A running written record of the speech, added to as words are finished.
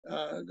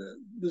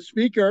The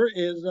speaker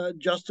is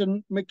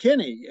Justin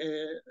Mckinney,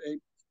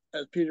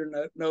 as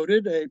Peter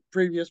noted, a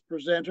previous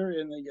presenter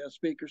in the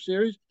speaker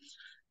series,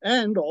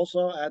 and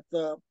also at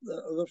the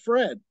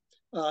Fred.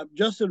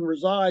 Justin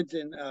resides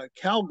in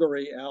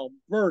Calgary,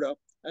 Alberta.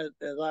 As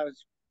I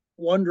was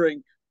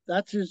wondering,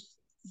 that's his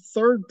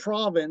third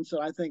province in,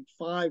 I think,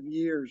 5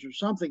 years or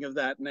something of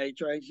that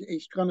nature.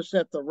 He's going to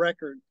set the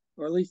record,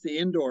 or at least the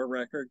indoor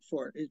record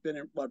for it. He's been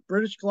in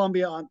British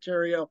Columbia,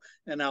 Ontario,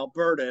 and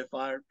Alberta.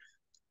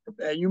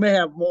 And you may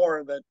have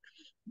more that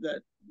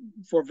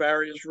for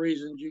various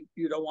reasons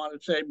you don't want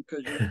to say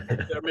because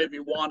there may be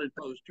wanted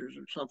posters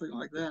or something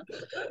like that.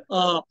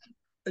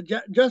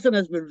 Justin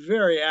has been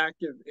very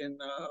active in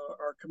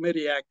our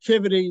committee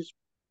activities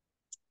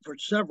for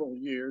several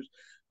years.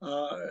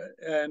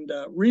 And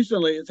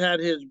recently has had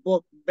his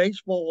book,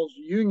 Baseball's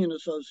Union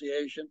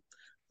Association,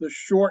 The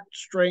Short,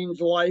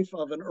 Strange Life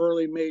of an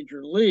Early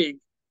Major League,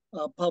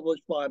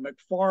 published by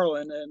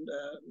McFarland, and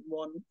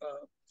won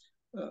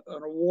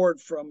an award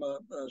from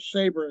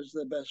SABR as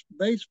the best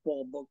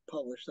baseball book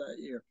published that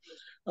year.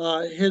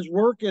 His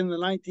work in the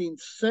 19th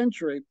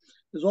century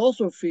is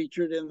also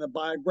featured in the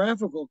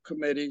Biographical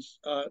Committee's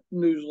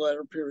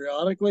newsletter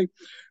periodically,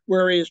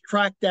 where he has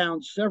tracked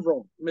down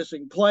several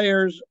missing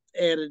players,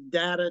 added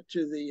data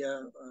to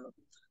the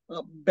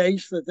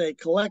base that they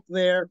collect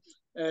there,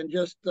 and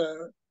just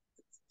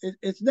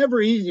it's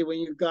never easy when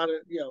you've got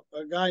a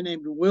guy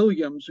named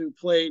Williams who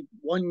played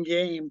one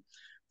game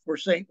for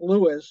St.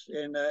 Louis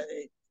in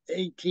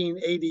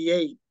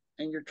 1888,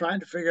 and you're trying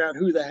to figure out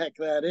who the heck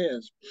that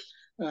is.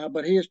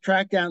 But he has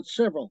tracked down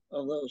several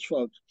of those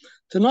folks.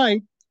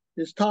 Tonight,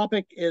 his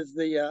topic is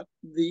the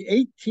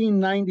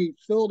 1890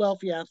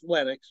 Philadelphia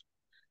Athletics,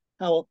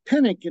 how a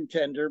pennant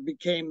contender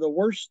became the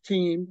worst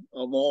team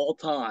of all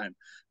time.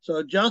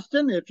 So,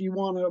 Justin, if you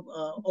want to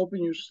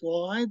open your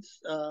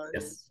slides,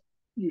 yes,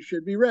 you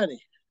should be ready.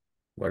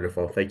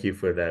 Wonderful. Thank you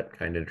for that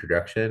kind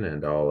introduction,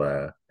 and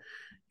I'll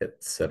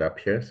get set up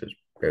here. So just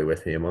bear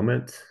with me a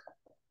moment.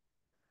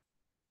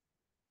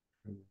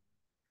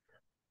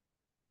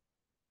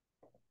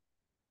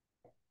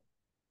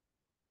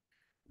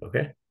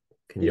 Okay.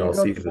 Can you all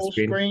see the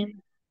screen?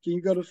 Can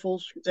you go to full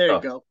screen? There you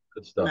go.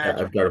 Good stuff.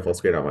 I've got a full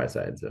screen on my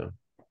side, so.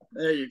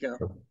 There you go.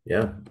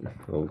 Yeah,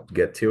 we'll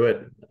get to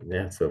it.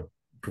 Yeah, so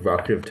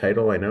provocative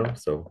title, I know,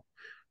 so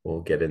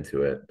we'll get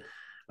into it.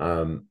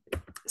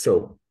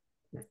 So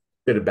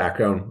bit of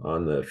background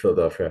on the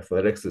Philadelphia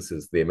Athletics. This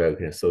is the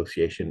American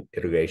Association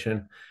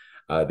iteration.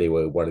 They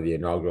were one of the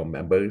inaugural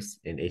members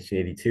in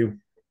 1882,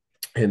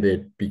 and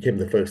they became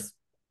the first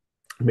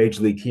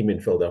major league team in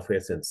Philadelphia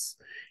since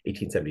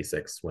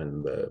 1876,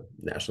 when the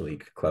National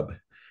League club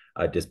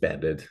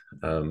disbanded.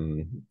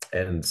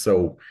 And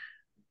so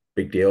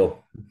big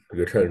deal,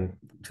 return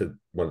to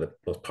one of the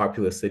most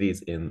populous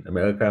cities in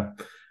America.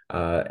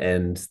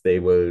 And they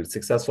were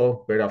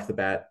successful right off the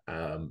bat.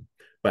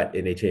 But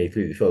in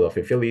 1883, the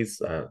Philadelphia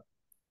Phillies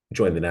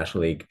joined the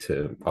National League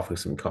to offer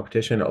some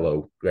competition,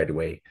 although right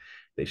away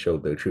they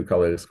showed their true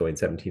colors, going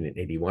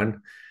 17-81.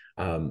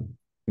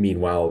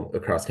 Meanwhile,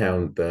 across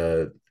town,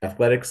 the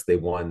Athletics, they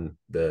won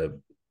the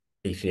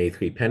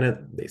 1883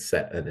 Pennant. They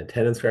set an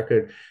attendance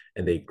record,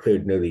 and they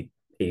cleared nearly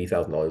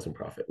 $80,000 in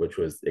profit, which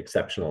was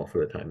exceptional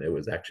for the time. It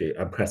was actually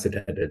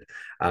unprecedented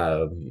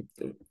how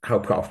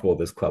profitable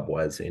this club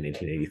was in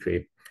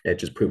 1883. It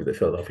just proved that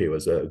Philadelphia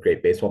was a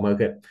great baseball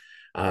market.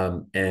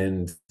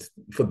 And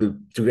for the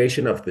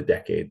duration of the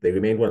decade, they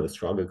remained one of the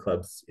stronger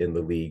clubs in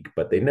the league,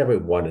 but they never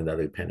won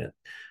another pennant.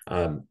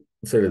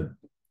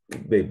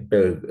 They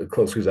bear a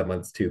close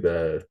resemblance to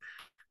the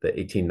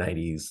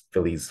 1890s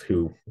Phillies,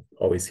 who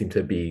always seem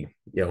to be,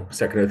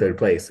 second or third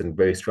place and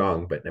very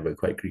strong, but never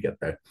quite could get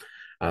there.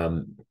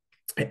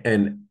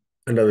 And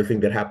another thing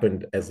that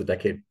happened as the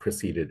decade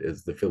proceeded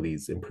is the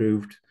Phillies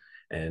improved,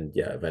 and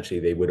eventually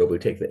they would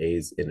overtake the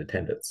A's in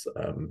attendance.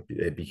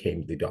 It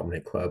became the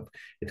dominant club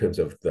in terms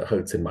of the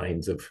hearts and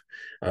minds of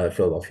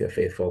Philadelphia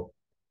faithful.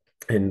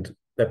 And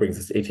that brings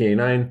us to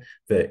 1889.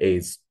 The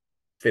A's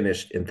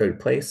finished in third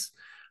place.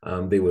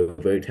 They were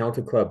a very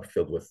talented club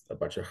filled with a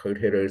bunch of hard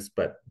hitters,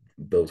 but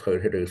those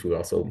hard hitters were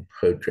also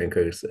hard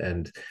drinkers,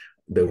 and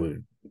there was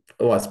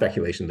a lot of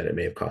speculation that it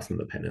may have cost them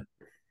the pennant.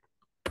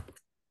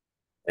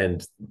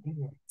 And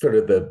sort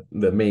of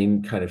the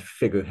main kind of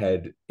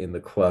figurehead in the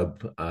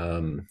club,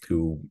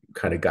 who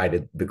kind of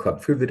guided the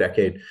club through the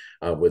decade,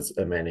 was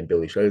a man named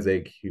Billy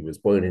Scherzig. He was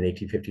born in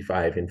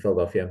 1855 in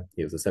Philadelphia.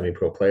 He was a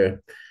semi-pro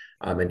player.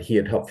 And he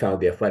had helped found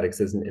the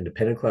Athletics as an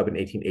independent club in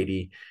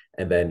 1880.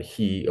 And then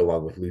he,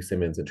 along with Lou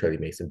Simmons and Charlie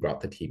Mason,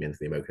 brought the team into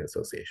the American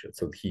Association.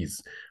 So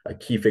he's a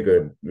key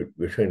figure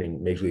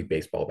returning Major League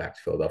Baseball back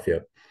to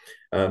Philadelphia.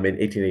 In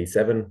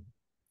 1887,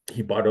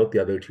 he bought out the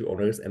other two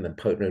owners and then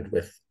partnered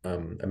with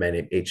a man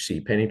named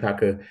H.C.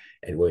 Pennypacker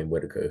and William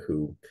Whitaker,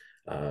 who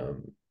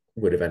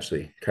would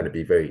eventually kind of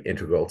be very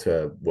integral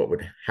to what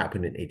would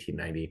happen in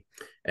 1890.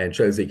 And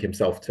Scherzig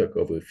himself took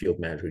over field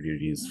manager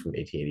duties from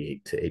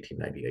 1888 to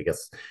 1890. I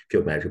guess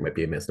field manager might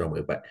be a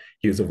misnomer, but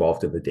he was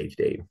involved in the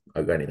day-to-day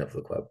running of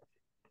the club.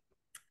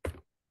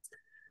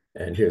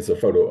 And here's a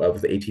photo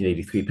of the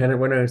 1883 pennant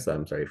winners.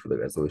 I'm sorry for the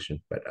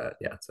resolution, but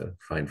yeah, it's a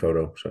fine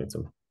photo showing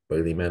some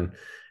burly men.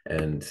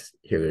 And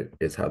here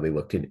is how they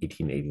looked in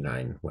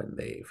 1889 when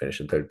they finished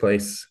in third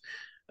place.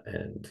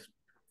 And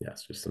yeah,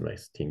 it's just some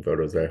nice team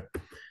photos there.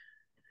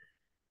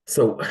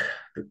 So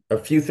a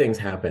few things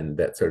happened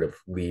that sort of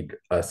lead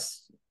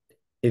us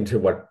into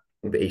what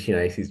the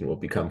 1890 season will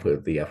become for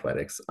the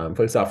Athletics.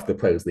 First off, the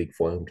Players League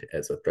formed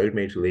as a third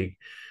major league.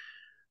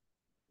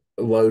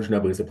 Large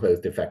numbers of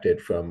players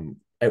defected from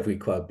every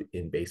club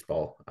in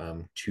baseball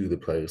to the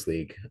Players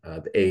League.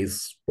 The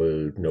A's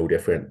were no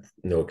different,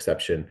 no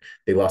exception.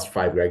 They lost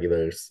 5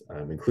 regulars,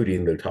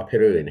 including their top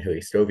hitter in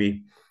Harry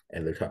Stovey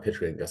and their top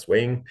pitcher in Gus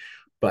Wang.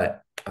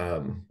 But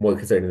more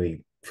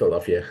concerningly,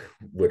 Philadelphia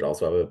would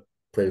also have a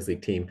Players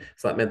League team.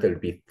 So that meant there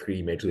would be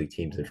 3 major league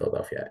teams in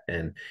Philadelphia.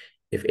 And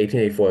if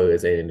 1884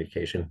 is an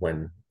indication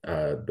when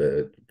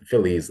the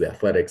Phillies, the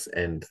Athletics,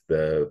 and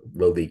the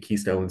low league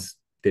Keystones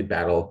did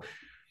battle,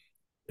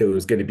 there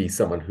was going to be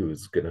someone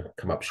who's going to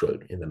come up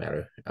short in the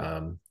matter.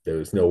 There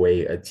was no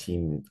way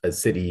a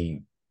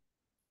city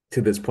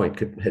to this point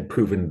had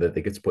proven that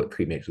they could support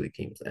 3 major league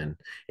teams, and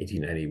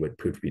 1890 would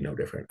prove to be no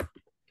different.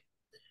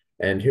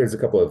 And here's a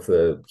couple of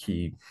the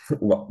key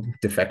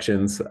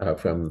defections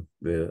from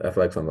the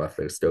Athletics. On the left,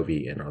 there's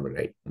Stovey, and on the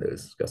right,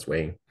 there's Gus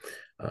Wang.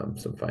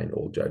 Some fine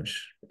old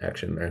Judge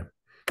action there.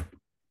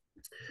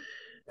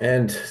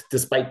 And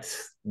despite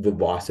the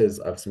losses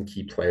of some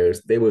key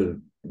players, they were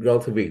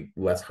relatively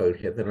less hard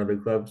hit than other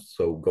clubs.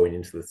 So going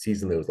into the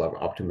season, there was a lot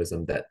of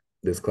optimism that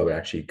this club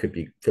actually could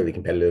be fairly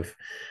competitive.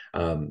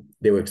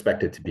 They were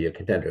expected to be a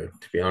contender,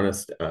 to be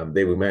honest.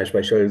 They were managed by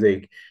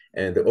Scherzig,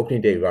 and the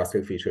opening day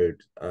roster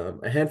featured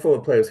a handful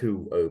of players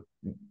who are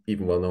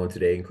even well known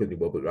today, including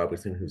Wilbert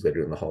Robertson, who's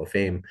later in the Hall of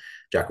Fame,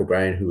 Jack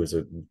O'Brien, who's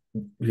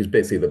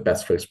basically the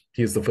best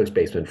he's the first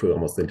baseman for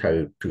almost the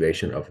entire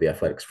duration of the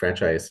Athletics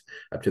franchise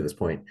up to this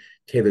point.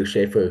 Taylor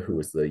Schaefer, who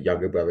was the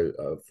younger brother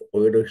of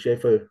Orator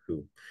Schaefer,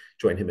 who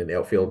joined him in the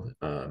outfield.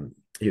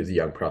 He was a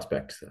young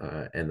prospect.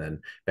 And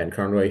then Ben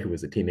Conroy, who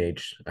was a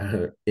teenage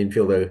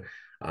infielder,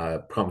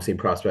 promising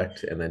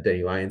prospect. And then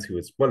Denny Lyons, who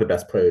was one of the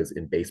best players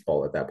in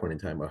baseball at that point in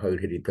time, a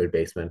hard-hitting third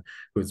baseman,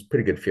 who was a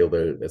pretty good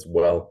fielder as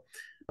well.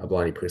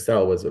 Blondie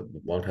Purcell was a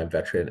longtime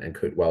veteran, and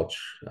Kurt Welch,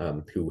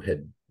 who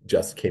had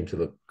just come to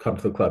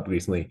the club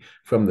recently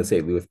from the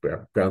St. Louis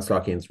Brown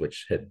Stockings,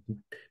 which had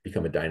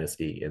become a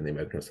dynasty in the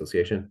American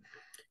Association.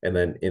 And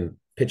then in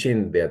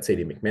pitching, they had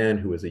Sadie McMahon,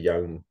 who was a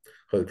young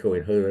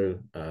hard-throwing hitter.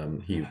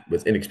 He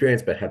was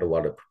inexperienced, but had a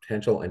lot of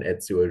potential. And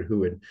Ed Seward,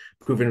 who had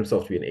proven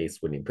himself to be an ace,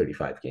 winning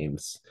 35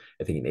 games,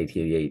 I think, in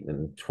 1888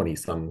 and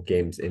 20-some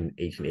games in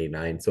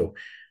 1889. So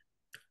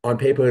on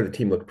paper, the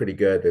team looked pretty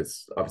good.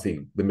 There's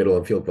obviously the middle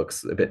infield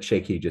looks a bit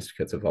shaky just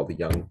because of all the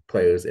young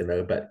players in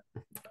there, but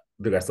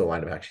the rest of the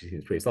lineup actually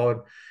seems pretty solid.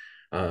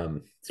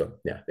 So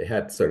yeah, they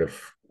had sort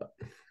of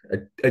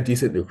a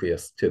decent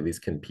nucleus to at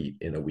least compete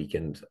in a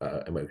weakened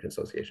American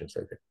Association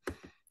circuit.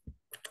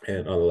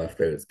 And on the left,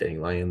 there's Denny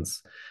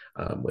Lyons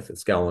with a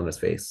scowl on his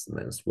face, and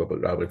then there's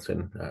Wilbert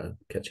Robertson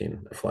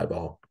catching a fly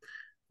ball.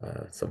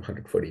 Some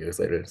 140 years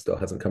later, still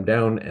hasn't come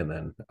down. And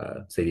then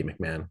Sadie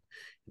McMahon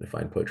in a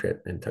fine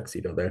portrait and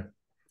tuxedo there.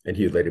 And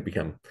he would later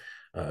become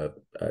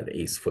an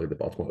ace for the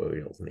Baltimore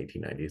Orioles in the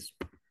 1890s.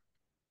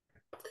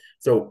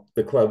 So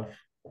the club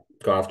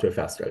got off to a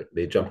fast start.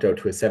 They jumped out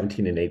to a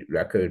 17-8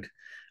 record.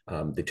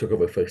 They took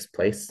over first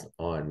place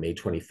on May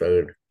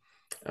 23rd.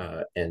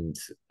 And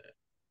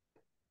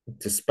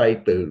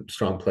despite the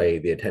strong play,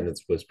 the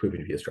attendance was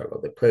proving to be a struggle.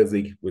 The Players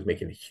League was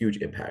making a huge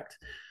impact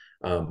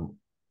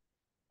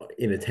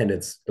in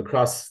attendance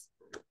across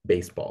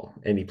baseball.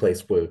 Any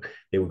place where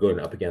they were going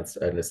up against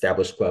an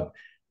established club,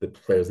 the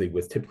Players League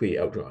was typically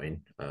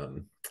outdrawing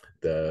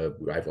the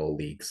rival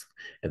leagues.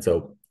 And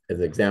so, as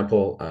an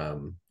example,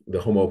 the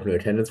home opener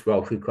attendance for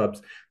all 3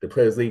 clubs, the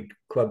Players League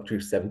club drew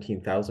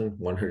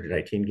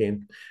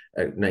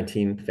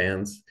 17,119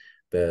 fans.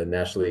 The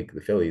National League, the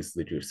Phillies,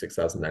 they drew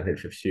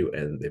 6,952,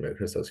 and the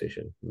American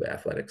Association, the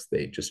Athletics,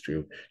 they just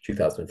drew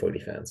 2,040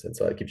 fans. And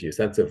so that gives you a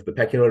sense of the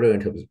pecking order in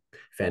terms of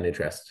fan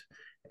interest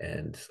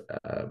and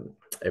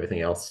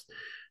everything else.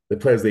 The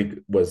Players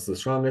League was the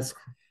strongest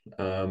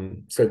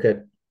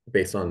circuit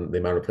based on the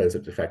amount of players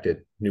that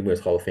defected. Numerous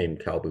Hall of Fame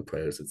caliber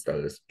players and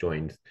stars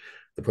joined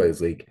the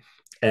Players League.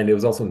 And it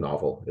was also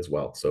novel as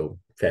well. So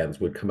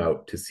fans would come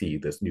out to see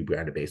this new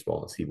brand of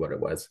baseball and see what it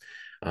was.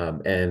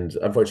 And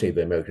unfortunately,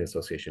 the American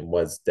Association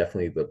was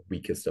definitely the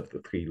weakest of the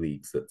 3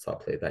 leagues that saw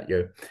play that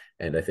year.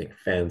 And I think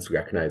fans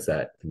recognize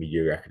that, the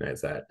media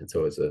recognize that. And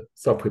so it's a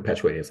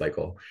self-perpetuating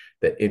cycle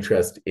that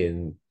interest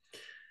in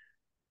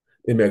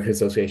the American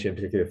Association,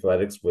 particularly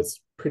athletics,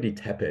 was pretty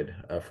tepid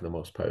for the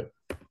most part.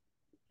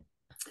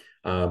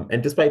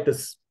 And despite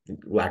this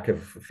lack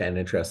of fan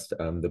interest,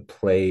 the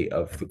play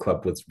of the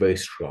club was very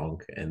strong,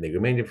 and they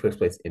remained in first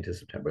place into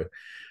September.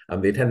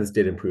 The attendance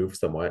did improve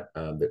somewhat.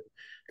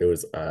 There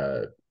was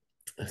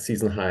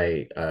season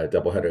high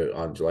doubleheader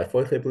on July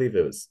 4th, I believe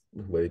it was,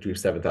 where they drew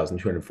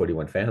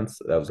 7,241 fans.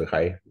 That was a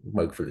high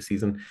mark for the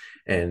season,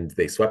 and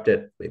they swept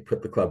it. They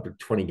put the club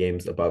 20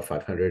 games above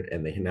 500,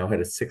 and they now had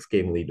a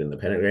 6-game lead in the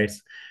pennant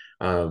race.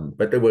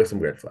 But there were some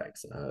red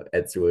flags.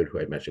 Ed Seward, who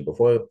I mentioned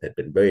before, had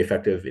been very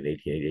effective in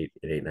 1888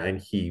 and 89.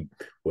 He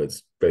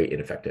was very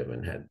ineffective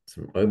and had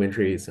some arm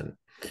injuries and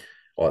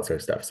all that sort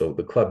of stuff. So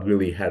the club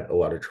really had a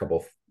lot of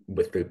trouble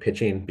with their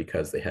pitching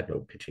because they had no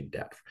pitching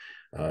depth.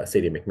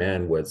 Sadie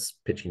McMahon was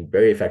pitching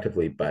very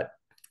effectively, but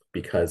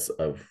because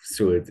of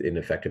Seward's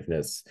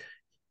ineffectiveness,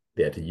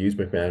 they had to use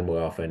McMahon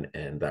more often,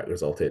 and that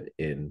resulted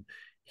in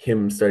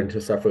him starting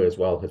to suffer as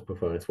well. His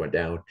performance went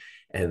down,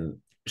 and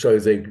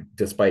Scherzer,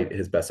 despite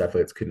his best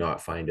efforts, could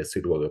not find a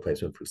suitable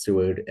replacement for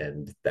Seward,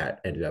 and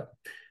that ended up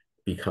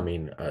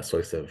becoming a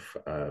source of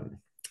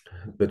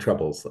the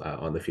troubles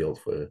on the field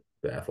for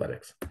the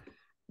Athletics.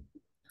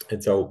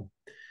 And so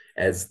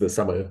as the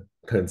summer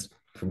turns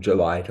from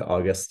July to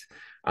August,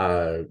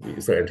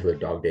 we start into the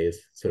dog days,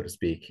 so to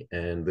speak.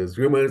 And there's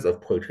rumors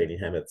of poor training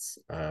habits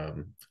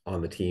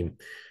on the team.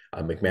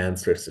 McMahon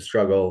starts to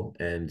struggle,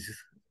 and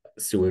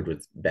Seward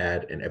was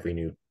bad, and every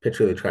new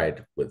pitcher they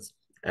tried was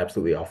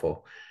absolutely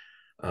awful.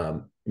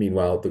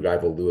 Meanwhile, the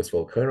rival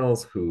Louisville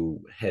Colonels,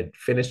 who had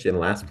finished in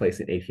last place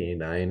in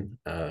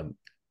 1889,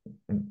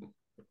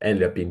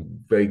 ended up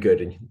being very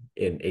good in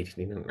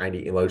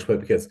 1890, in large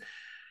part because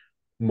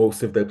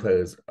most of their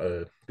players,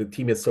 the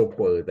team is so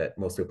poor that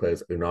most of the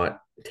players are not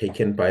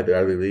taken by the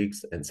other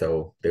leagues, and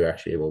so they're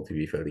actually able to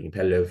be fairly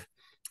competitive.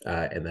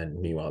 And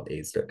then meanwhile, the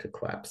A's start to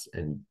collapse.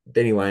 And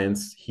Denny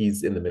Lyons,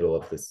 he's in the middle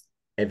of this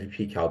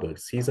MVP caliber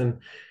season.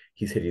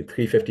 He's hitting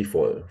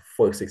 354,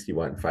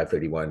 461,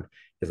 531. He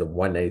has a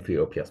 193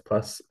 OPS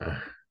plus.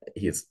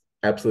 He's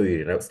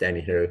absolutely an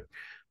outstanding hitter,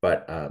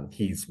 but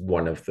he's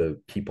one of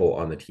the people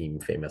on the team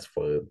famous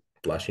for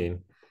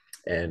blushing.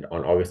 And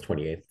on August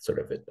 28th, sort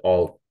of it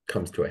all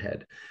comes to a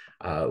head.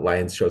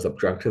 Lyons shows up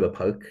drunk to the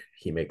park.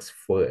 He makes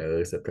 4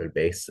 errors at third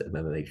base, and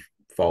then they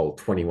fall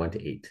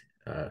 21-8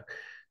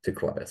 to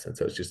Columbus. And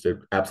so it's just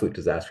an absolute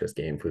disastrous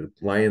game for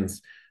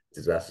Lyons,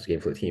 disastrous game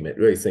for the team. It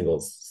really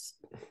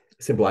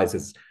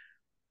symbolizes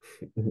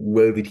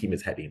where the team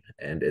is heading,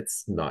 and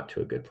it's not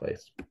to a good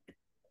place.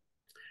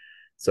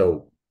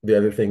 So the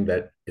other thing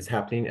that is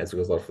happening as a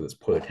result of this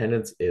poor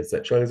attendance is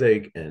that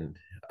Scherzer and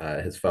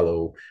his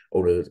fellow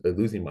owners are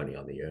losing money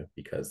on the year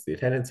because the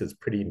attendance is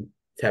pretty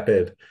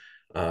tepid.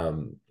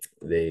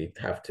 They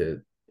have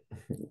to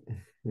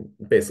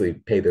basically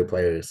pay their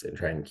players and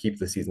try and keep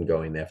the season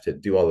going. They have to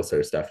do all this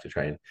sort of stuff to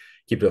try and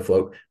keep it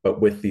afloat. But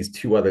with these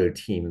 2 other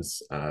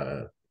teams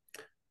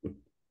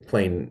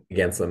playing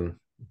against them,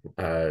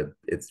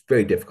 it's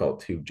very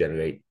difficult to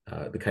generate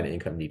the kind of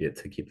income needed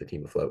to keep the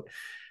team afloat.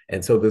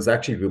 And so there's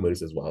actually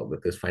rumors as well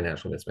that there's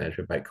financial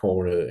mismanagement by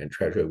co-owner and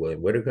treasurer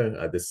William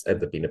Whitaker. This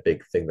ends up being a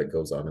big thing that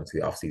goes on into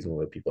the offseason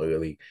where people are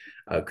really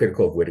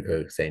critical of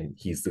Whitaker, saying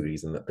he's the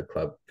reason that the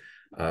club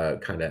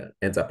kind of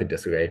ends up in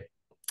disarray.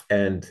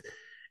 And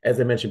as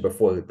I mentioned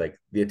before, like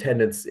the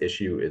attendance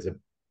issue is a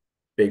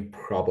big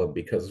problem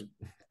because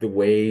the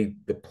way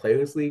the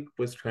Players League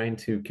was trying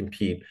to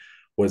compete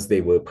was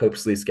they were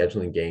purposely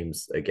scheduling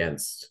games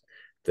against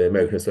the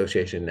American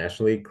Association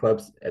National League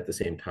clubs at the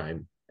same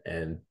time,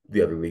 and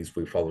the other leagues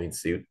were following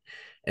suit.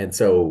 And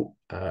so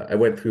I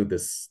went through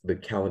the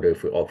calendar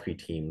for all 3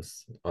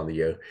 teams on the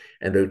year,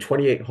 and there were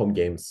 28 home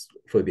games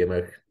for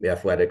the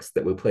Athletics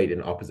that were played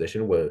in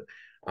opposition were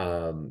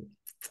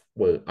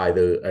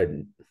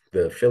either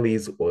the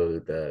Phillies or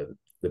the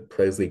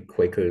Players League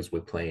Quakers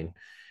were playing.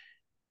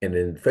 And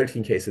in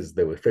 13 cases,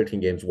 there were 13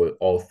 games where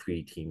all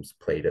 3 teams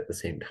played at the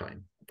same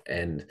time.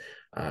 And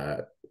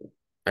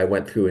I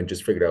went through and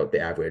just figured out the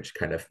average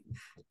kind of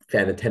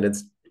fan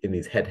attendance in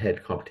these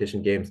head-to-head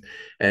competition games.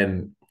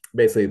 And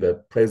basically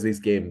the Players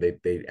League game,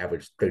 they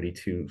averaged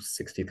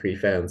 3263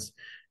 fans.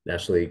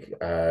 National League,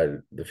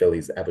 the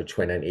Phillies averaged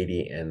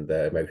 2980, and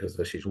the American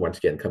Association once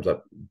again comes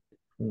up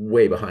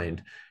way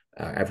behind,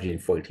 averaging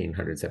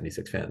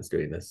 1,476 fans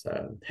during this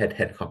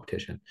head-to-head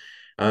competition.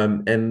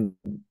 And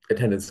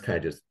attendance kind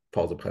of just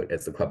falls apart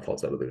as the club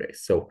falls out of the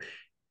race. So,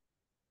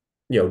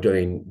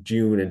 during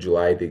June and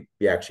July,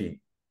 they actually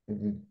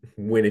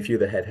win a few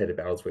of the head-to-head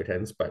battles for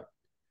attendance, but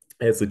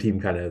as the team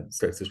kind of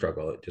starts to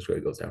struggle, it just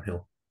really goes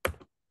downhill.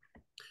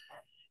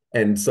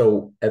 And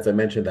so, as I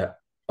mentioned, that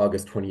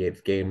August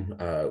 28th game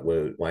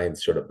where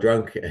Lyons showed up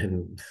drunk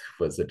and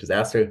was a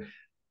disaster,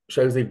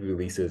 Scherzer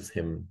releases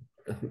him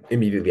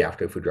immediately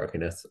after for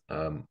drunkenness.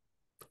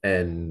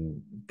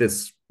 And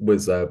this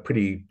was a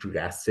pretty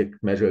drastic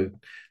measure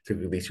to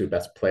release your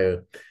best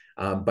player.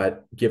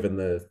 But given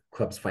the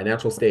club's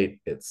financial state,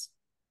 it's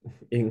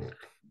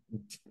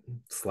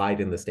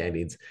slide in the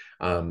standings.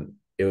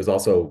 It was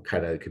also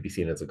kind of could be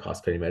seen as a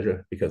cost-cutting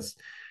measure because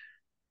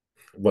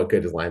what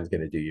good is Lyons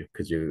going to do you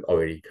because you're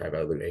already kind of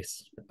out of the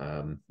race.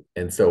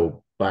 And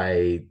so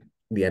by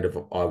the end of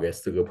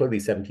August, they're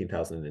reportedly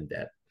 17,000 in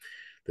debt.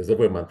 There's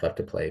over a month left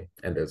to play,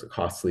 and there's a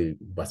costly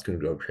Western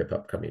road trip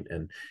upcoming.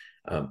 And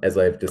As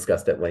I've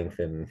discussed at length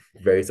in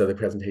various other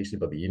presentations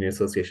about the Union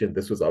Association,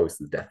 this was always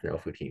the death knell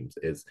for teams,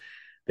 is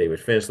they would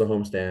finish the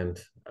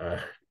homestand,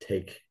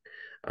 take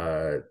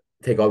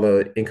all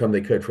the income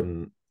they could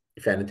from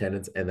fan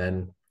attendance, and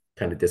then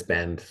kind of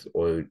disband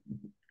or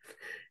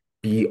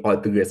be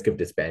at the risk of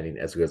disbanding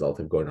as a result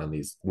of going on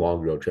these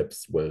long road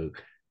trips where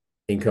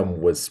income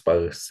was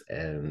sparse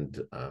and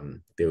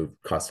they would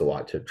cost a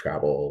lot to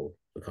travel,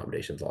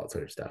 accommodations, all that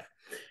sort of stuff.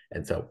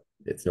 And so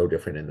it's no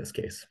different in this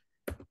case.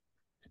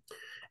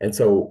 And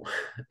so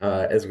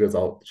as a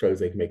result,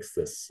 Scharzek makes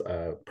this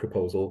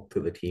proposal to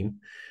the team.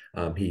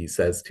 He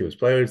says to his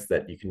players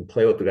that you can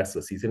play out the rest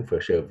of the season for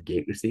a share of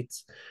gate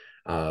receipts,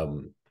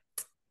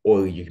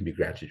 or you can be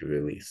granted a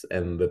release.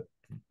 And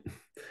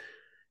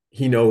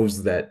he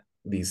knows that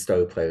these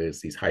star players,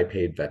 these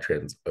high-paid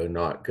veterans, are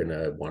not going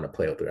to want to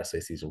play out the rest of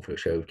the season for a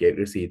share of gate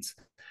receipts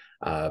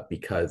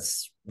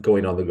because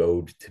going on the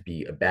road to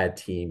be a bad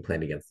team,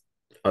 playing against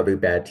other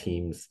bad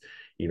teams,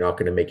 you're not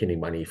going to make any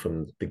money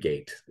from the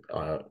gate.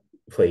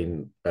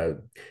 Playing a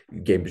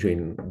game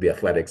between the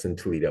Athletics and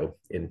Toledo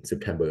in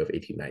September of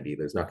 1890,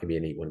 there's not going to be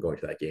anyone going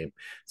to that game.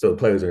 So the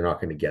players are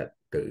not going to get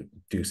the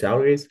due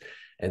salaries.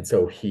 And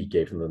so he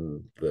gave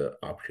them the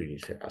opportunity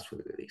to ask for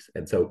the release.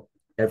 And so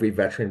every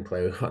veteran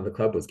player on the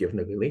club was given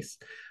a release,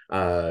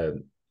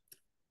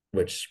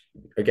 which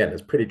again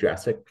is pretty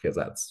drastic because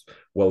that's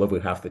well over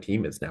half the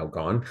team is now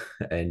gone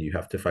and you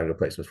have to find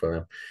replacements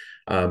for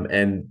them.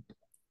 And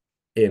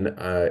in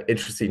an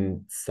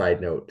interesting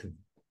side note,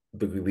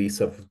 the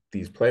release of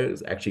these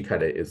players actually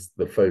kind of is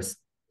the first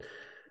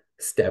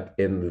step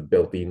in the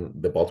building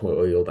the Baltimore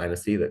Oriole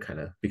dynasty that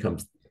kind of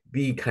becomes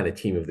the kind of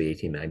team of the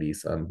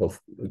 1890s. Both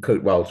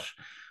Kurt Welch,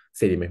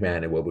 Sadie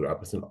McMahon, and Wilbur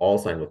Robinson all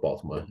signed with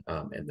Baltimore,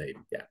 and they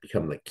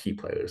become like key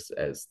players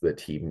as the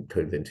team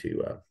turns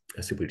into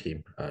a super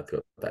team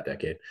throughout that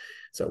decade.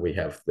 So we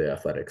have the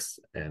Athletics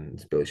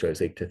and Billy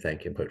Scharzek to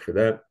thank in part for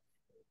that.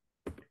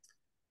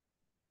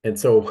 And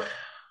so,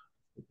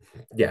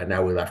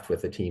 now we're left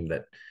with a team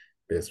that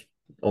there's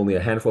only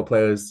a handful of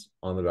players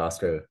on the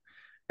roster.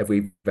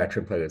 Every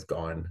veteran player is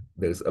gone.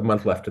 There's a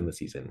month left in the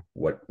season.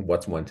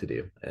 What's one to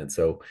do? And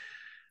so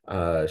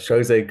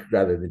Scharzek,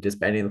 rather than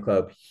disbanding the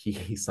club,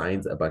 he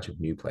signs a bunch of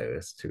new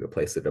players to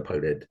replace the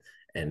departed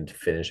and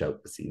finish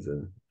out the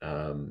season.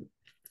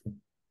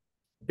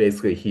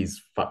 Basically,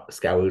 he's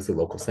scours the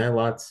local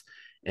sandlots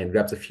and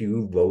grabs a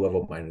few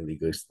low-level minor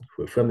leaguers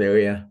who are from the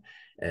area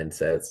and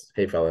says,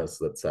 "Hey,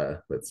 fellas, let's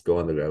go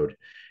on the road."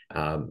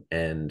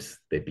 And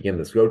they begin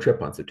this road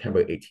trip on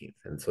September 18th.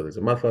 And so there's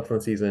a month left in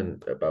the season,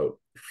 about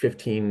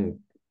 21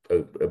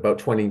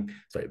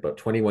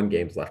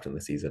 games left in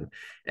the season.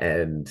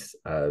 And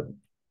the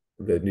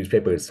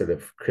newspaper is sort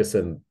of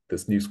christened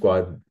this new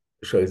squad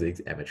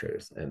Scherzek's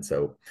amateurs. And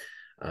so,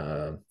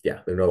 they're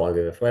no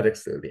longer the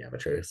Athletics, they're the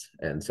amateurs.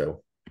 And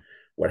so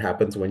what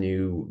happens when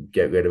you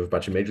get rid of a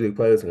bunch of major league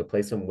players and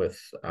replace them with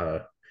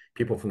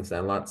people from the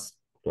sandlots?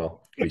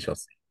 Well, we shall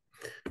see.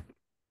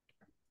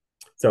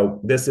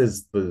 So this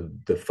is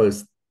the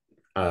first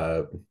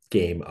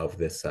game of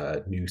this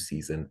new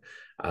season,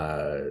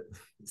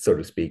 so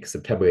to speak.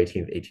 September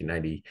 18th,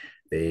 1890,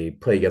 they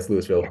play against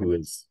Louisville, who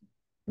has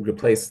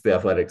replaced the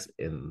Athletics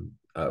in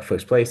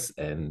first place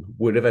and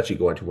would eventually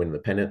go on to win the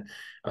pennant,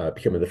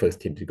 becoming the first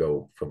team to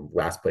go from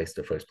last place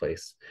to first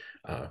place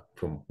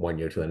from one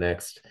year to the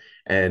next.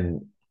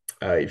 And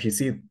if you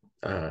see,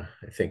 I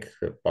think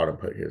the bottom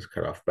part here is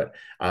cut off, but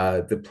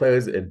the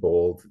players in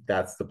bold,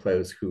 that's the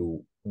players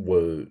who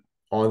were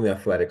on the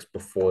Athletics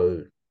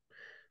before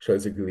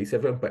Scharzek released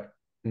everyone, but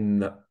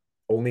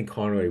only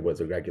Conroy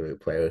was a regular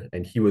player,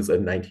 and he was a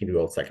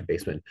 19-year-old second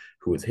baseman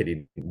who was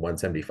hitting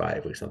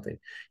 175 or something.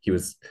 He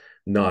was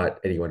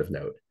not anyone of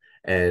note.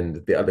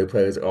 And the other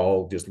players are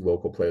all just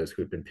local players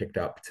who had been picked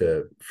up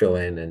to fill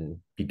in and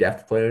be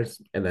depth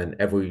players. And then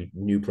every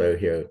new player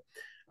here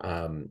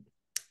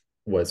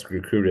was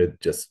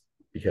recruited just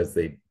because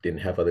they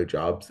didn't have other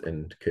jobs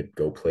and could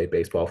go play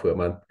baseball for a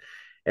month.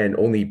 And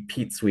only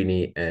Pete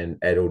Sweeney and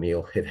Ed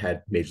O'Neill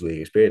had major league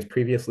experience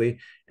previously.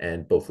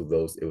 And both of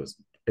those, it was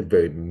a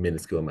very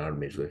minuscule amount of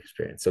major league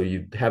experience. So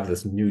you have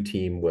this new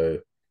team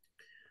where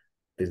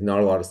there's not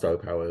a lot of star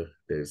power.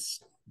 There's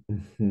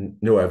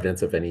no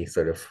evidence of any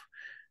sort of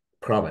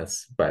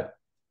promise, but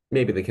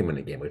maybe they can win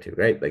a game or two,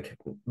 right? Like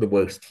the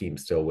worst team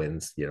still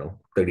wins,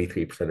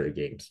 33% of the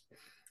games.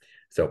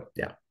 So,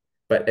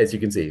 But as you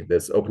can see,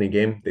 this opening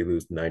game, they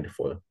lose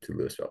 9-4 to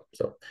Louisville.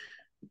 So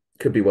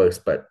could be worse,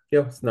 but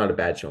it's not a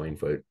bad showing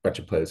for a bunch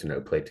of players who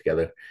never played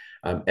together.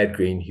 Ed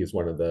Green, he's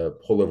one of the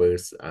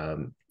holdovers.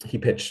 He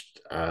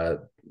pitched the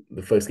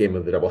first game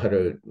of the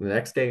doubleheader the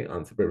next day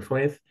on September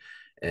 20th,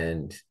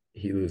 and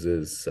he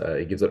loses.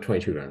 He gives up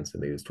 22 runs,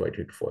 and they lose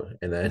 22-4.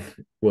 And then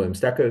William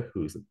Stecker,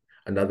 who's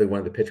another one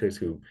of the pitchers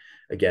who,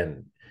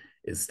 again,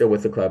 is still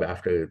with the club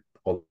after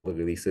all the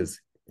releases.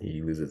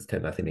 He loses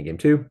 10-0 in game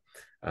two,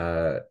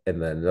 and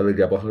then another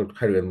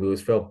doubleheader in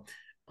Louisville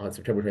on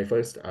September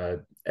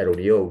 21st. Ed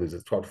O'Neill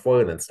loses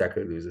 12-4, and then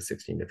Stecker loses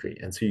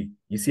 16-3. And so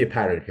you see a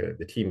pattern here.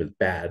 The team is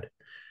bad.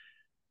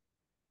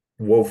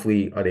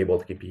 woefully unable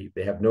to compete.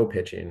 They have no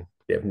pitching,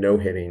 they have no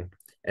hitting.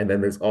 And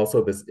then there's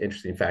also this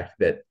interesting fact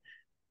that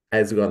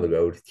as we go on the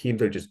road,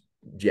 teams are just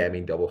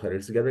jamming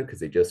doubleheaders together because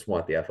they just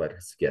want the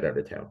Athletics to get out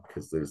of town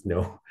because there's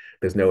no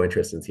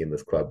interest in seeing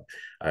this club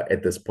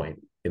at this point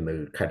in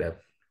the kind of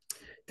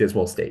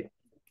dismal state.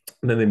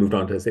 And then they moved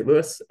on to St.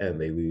 Louis and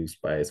they lose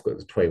by a score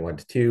of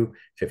 21-2,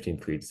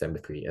 15-3 to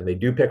 7-3. And they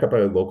do pick up a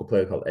local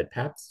player called Ed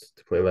Pabst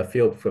to play left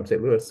field from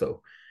St. Louis.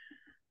 So,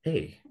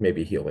 hey,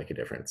 maybe he'll make a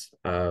difference.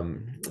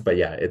 But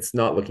yeah, it's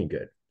not looking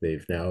good.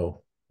 They've now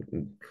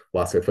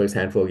lost their first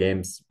handful of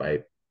games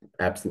by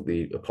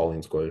absolutely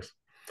appalling scores.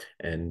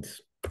 And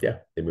yeah,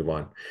 they move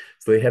on.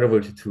 So they head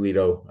over to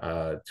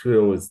Toledo.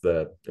 Toledo was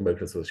the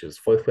American Association's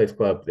fourth place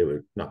club. They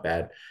were not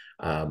bad.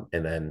 And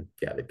then,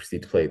 yeah, they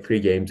proceed to play 3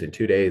 games in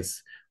 2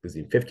 days,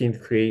 losing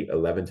 15-3,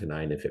 11-9,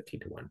 and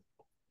 15-1.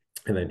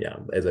 And then, yeah,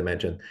 as I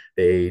mentioned,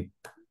 these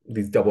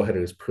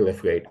doubleheaders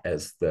proliferate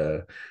as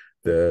the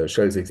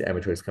Sharks League's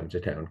amateurs come to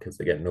town because,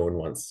 again, no one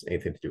wants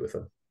anything to do with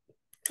them.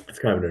 It's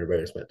kind of an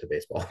embarrassment to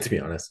baseball, to be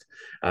honest.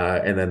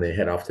 And then they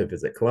head off to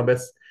visit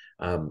Columbus.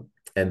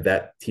 And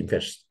that team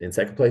finished in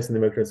second place in the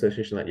American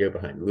Association that year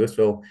behind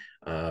Louisville.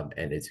 And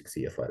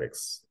A6C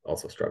Athletics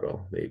also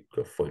struggle. They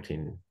go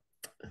 14,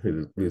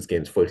 who lose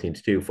games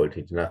 14-2,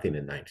 14-0,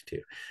 and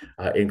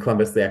 9-2. In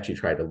Columbus, they actually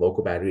tried a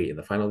local battery in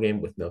the final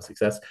game with no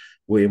success.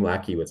 William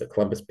Lackey was a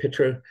Columbus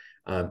pitcher,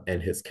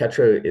 and his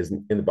catcher is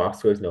in the box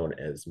score is known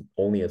as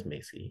only as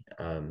Macy.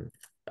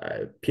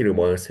 Peter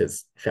Morris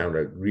has found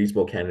a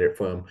reasonable candidate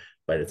for him,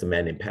 but it's a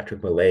man named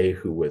Patrick Millay,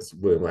 who was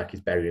William Lackey's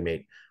battery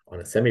mate on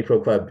a semi-pro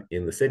club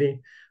in the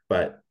city.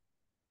 But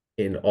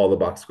in all the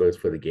box scores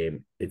for the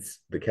game, it's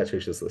the catcher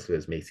is just listed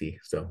as Macy,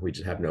 so we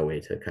just have no way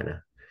to kind of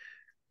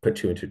put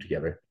 2 and 2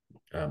 together.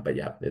 But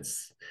yeah,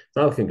 it's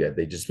not looking good.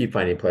 They just keep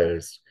finding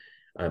players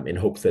in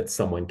hopes that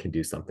someone can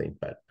do something,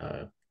 but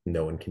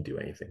no one can do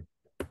anything.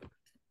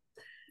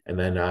 And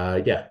then,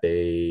 yeah,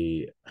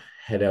 they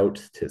head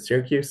out to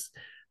Syracuse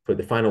for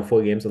the final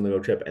 4 games on the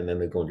road trip, and then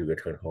they're going to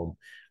return home.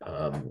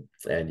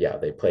 And yeah,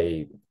 they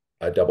play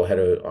a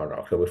doubleheader on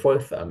October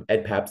 4th.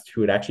 Ed Pabst, who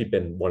had actually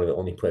been one of the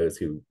only players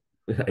who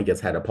I guess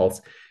had a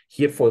pulse,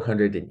 he had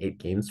 408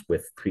 games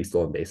with 3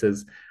 stolen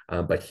bases,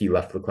 but he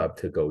left the club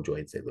to go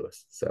join St.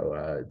 Louis.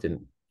 So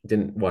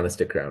didn't want to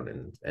stick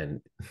around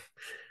and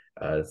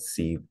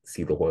see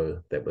the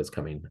horror that was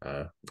coming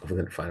over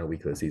the final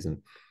week of the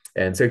season.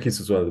 And Syracuse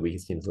was one of the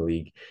weakest teams in the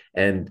league.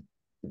 And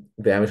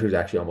the amateurs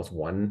actually almost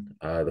won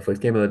the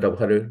first game of the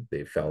doubleheader.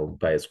 They fell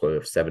by a score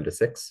of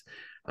 7-6,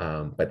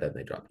 but then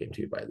they dropped game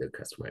 2 by their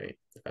customary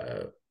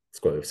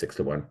score of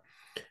 6-1.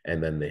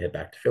 And then they head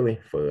back to Philly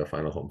for the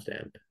final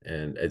homestand.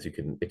 And as you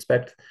can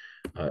expect,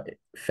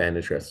 fan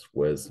interest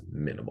was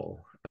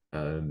minimal.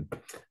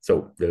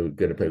 So they're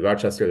going to play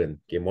Rochester in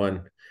game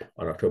 1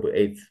 on October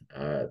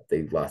 8th.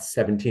 They lost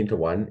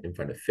 17-1 in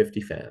front of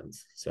 50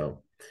 fans.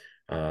 So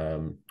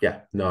yeah,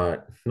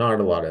 not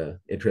a lot of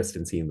interest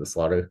in seeing the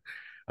slaughter.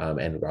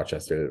 And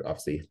Rochester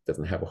obviously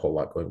doesn't have a whole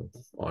lot going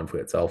on for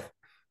itself.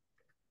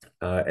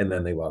 And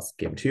then they lost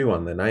game 2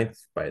 on the 9th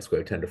by a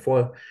score of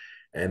 10-4.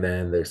 And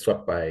then they're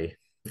swept by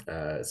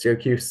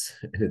Syracuse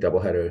in a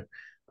doubleheader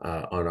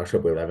on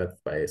October 11th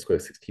by a score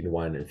of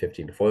 16-1 and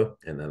 15-4.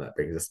 And then that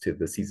brings us to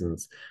the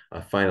season's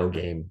final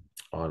game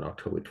on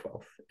October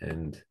 12th.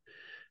 And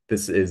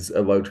this is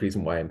a large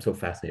reason why I'm so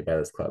fascinated by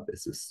this club.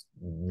 It's this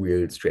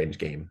weird, strange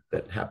game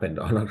that happened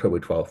on October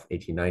 12th,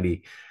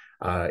 1890,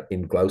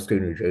 in Gloucester,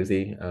 New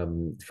Jersey.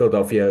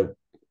 Philadelphia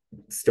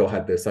still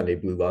had the Sunday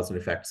blue laws in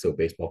effect, so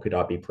baseball could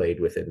not be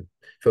played within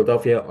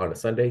Philadelphia on a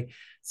Sunday.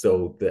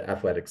 So the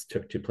Athletics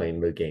took to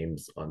playing the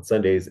games on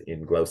Sundays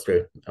in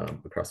Gloucester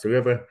across the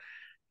river.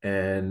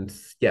 And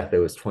yeah, there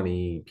was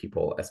 20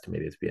 people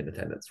estimated to be in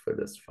attendance for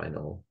this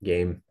final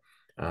game.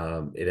 It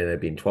ended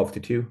up being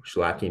 12-2,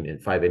 shellacking in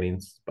 5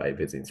 innings by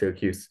visiting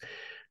Syracuse.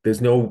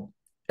 There's no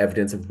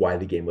evidence of why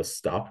the game was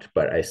stopped,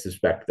 but I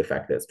suspect the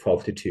fact that it's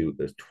 12-2,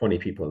 there's 20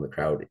 people in the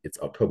crowd, it's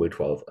October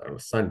 12th on a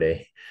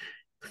Sunday,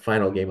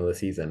 final game of the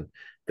season.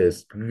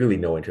 There's really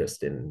no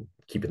interest in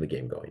keeping the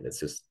game going. It's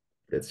just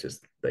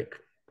like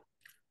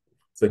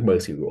it's like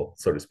mercy rule,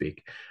 so to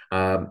speak.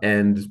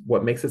 And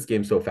what makes this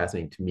game so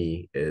fascinating to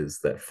me is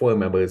that 4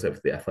 members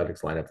of the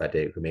Athletics lineup that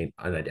day remain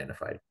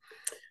unidentified.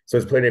 So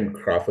there's a player named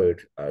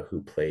Crawford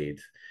who played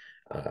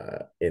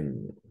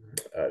in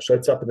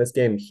shortstop in this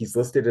game. He's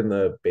listed in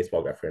the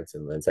baseball reference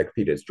in the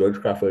encyclopedia as George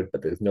Crawford,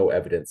 but there's no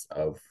evidence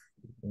of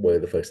where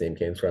the first name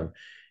came from.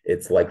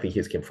 It's likely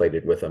he's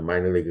conflated with a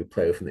minor league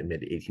player from the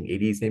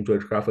mid-1880s named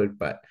George Crawford,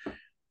 but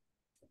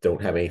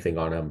don't have anything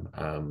on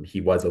him.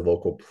 He was a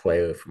local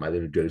player from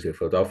either New Jersey or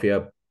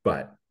Philadelphia,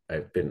 but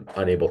I've been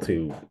unable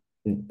to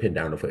pin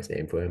down a first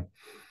name for him.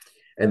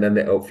 And then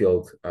the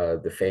outfield,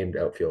 the famed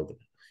outfield,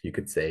 you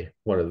could say,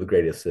 one of the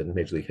greatest in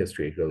Major League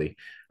history, really,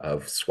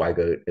 of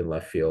Swigert in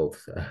left field,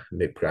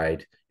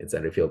 McBride in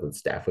center field, and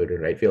Stafford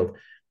in right field.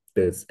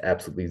 There's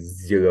absolutely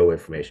zero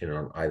information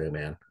on either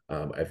man.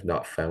 I've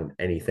not found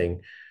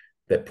anything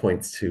that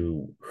points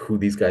to who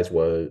these guys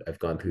were. I've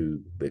gone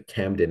through the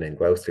Camden and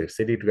Gloucester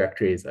city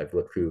directories. I've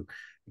looked through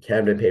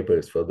Camden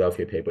Papers,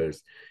 Philadelphia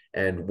Papers.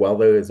 And while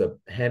there is a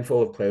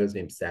handful of players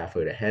named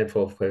Stafford, a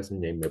handful of players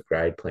named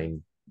McBride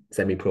playing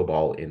semi-pro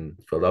ball in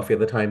Philadelphia at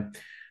the time,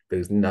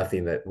 there's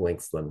nothing that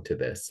links them to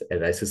this.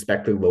 And I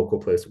suspect the local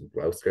players from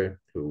Gloucester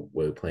who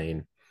were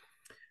playing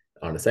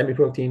on a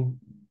semi-pro team,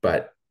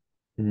 but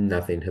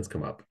nothing has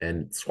come up.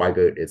 And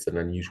Swigert is an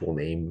unusual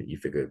name. You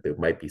figure there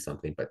might be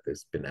something, but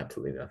there's been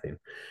absolutely nothing.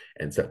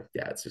 And so,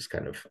 yeah, it's just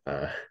kind of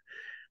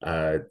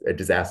a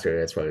disaster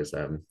as far as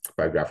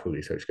biographical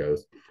research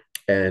goes.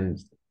 And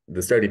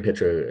the starting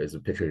pitcher is a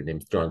pitcher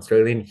named John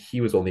Sterling. He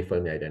was only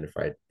finally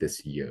identified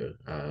this year.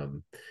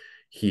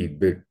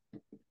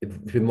 It's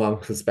been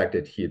long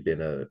suspected he had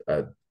been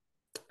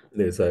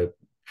there's a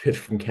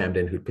pitcher from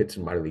Camden who pitched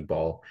in minor league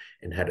ball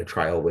and had a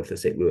trial with the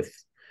St. Louis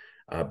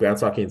Brown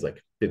Stockings,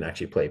 like didn't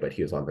actually play, but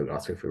he was on the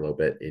roster for a little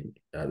bit in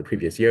the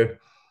previous year.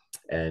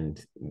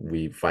 And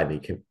we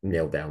finally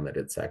nailed down that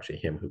it's actually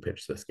him who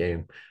pitched this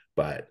game.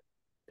 But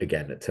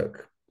again, it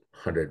took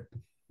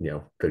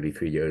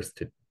 33 years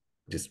to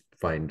just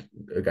find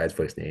a guy's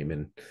first name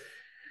and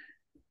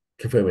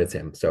confirm it's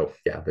him. So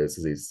yeah, there's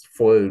these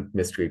 4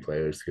 mystery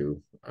players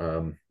who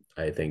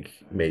I think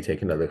may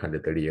take another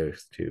 130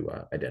 years to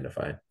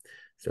identify.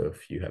 So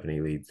if you have any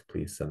leads,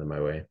 please send them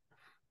my way.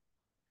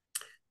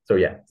 So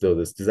yeah, so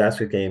this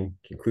disaster game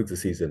concludes the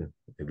season.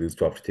 They lose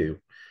 12-2.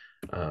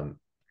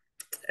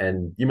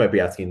 And you might be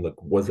asking,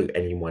 look, was there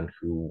anyone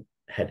who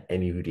had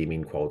any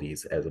redeeming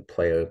qualities as a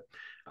player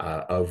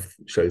of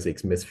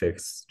Scherzig's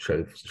misfits,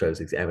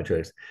 Scherzig's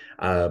amateurs?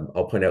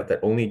 I'll point out that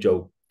only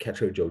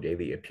catcher Joe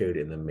Daly appeared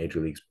in the major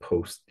leagues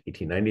post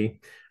 1890.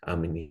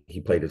 And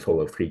he played a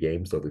total of 3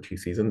 games over 2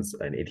 seasons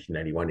in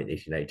 1891 and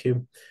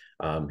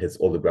 1892. His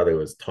older brother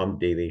was Tom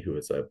Daly, who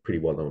was a pretty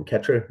well-known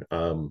catcher,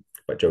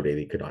 but Joe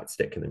Daly could not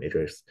stick in the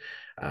majors.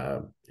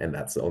 And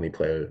that's the only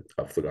player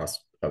of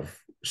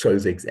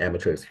Scherzig's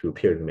amateurs who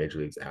appeared in the major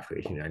leagues after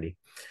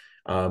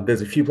 1890.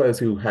 There's a few players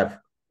who have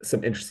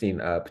some interesting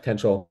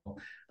potential,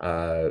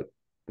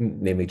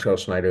 namely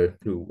Charles Schneider,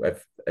 who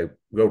I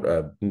wrote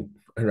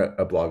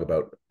a blog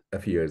about a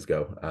few years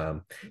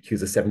ago. He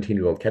was a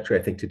 17-year-old catcher.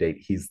 I think to date,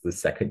 he's the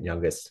second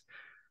youngest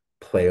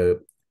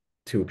player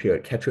to appear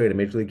at catcher in a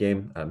major league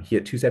game. He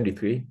had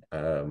 273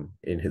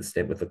 in his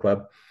stint with the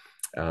club,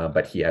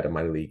 but he had a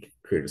minor league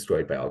career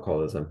destroyed by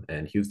alcoholism,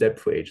 and he was dead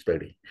before age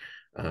 30.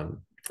 And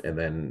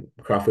then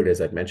Crawford,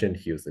 as I've mentioned,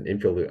 he was an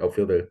infielder,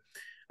 outfielder,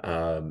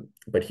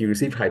 but he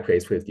received high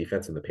praise for his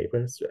defense in the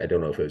papers. I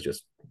don't know if it was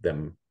just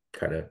them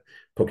kind of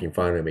poking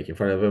fun or making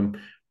fun of him,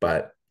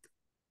 but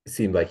it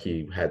seemed like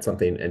he had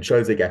something. And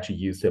Scherzig actually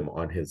used him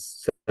on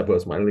his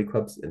several minor league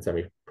clubs and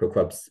semi-pro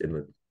clubs in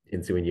the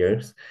ensuing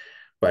years.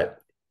 But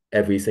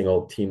every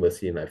single team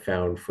listing I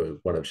found for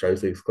one of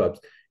Scherzig's clubs,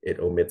 it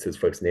omits his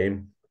first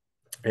name.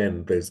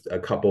 And there's a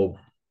couple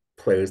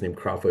players named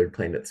Crawford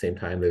playing at the same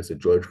time. There's a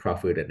George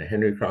Crawford and a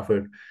Henry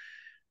Crawford,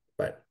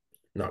 but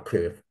not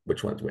clear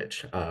which one's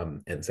which.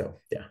 And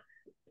so, yeah,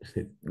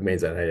 it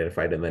remains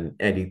unidentified. And then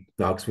Andy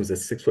Knox was a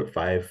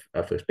 6'5"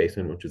 first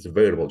baseman, which was a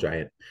veritable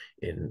giant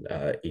in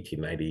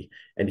 1890.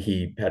 And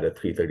he had a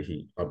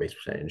 .330 on base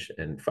percentage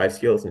and 5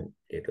 steals and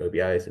 8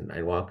 RBIs and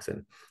 9 walks.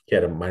 And he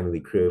had a minor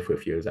league career for a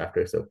few years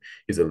after. So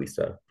he's at least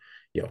a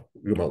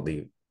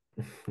remotely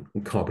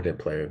competent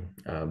player.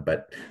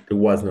 But there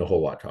wasn't a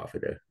whole lot to offer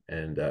there.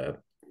 And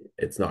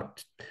it's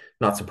not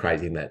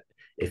surprising that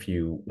if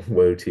you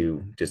were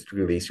to just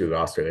release your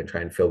roster and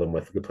try and fill them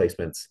with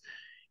replacements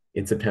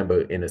in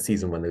September in a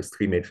season when there's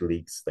 3 major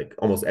leagues, like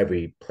almost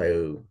every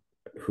player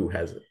who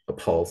has a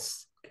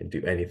pulse can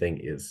do anything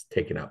is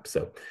taken up.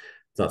 So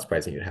it's not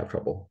surprising you'd have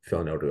trouble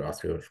filling out a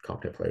roster with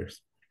competent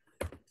players.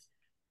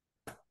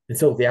 And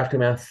so the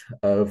aftermath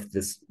of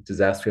this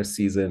disastrous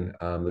season,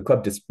 the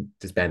club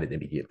disbanded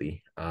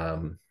immediately.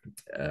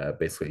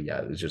 Basically, yeah,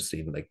 it was just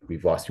seemed like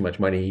we've lost too much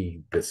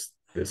money. This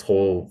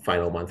whole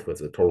final month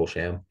was a total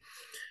sham.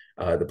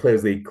 The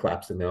Players League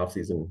collapsed in the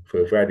offseason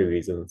for a variety of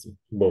reasons,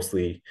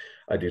 mostly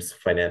due to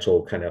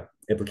financial kind of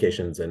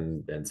implications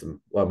and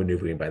some lot of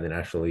maneuvering by the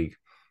National League.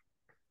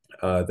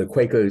 The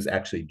Quakers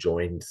actually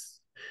joined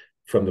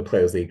from the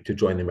Players League to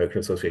join the American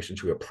Association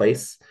to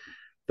replace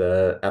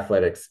the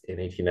Athletics in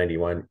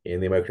 1891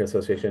 in the American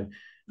Association.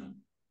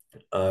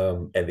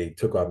 And they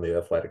took on the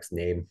Athletics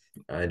name.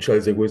 And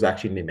Scherzig was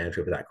actually the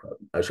manager of that club.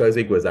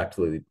 Scherzig was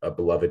absolutely a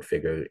beloved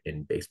figure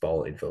in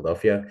baseball in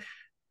Philadelphia,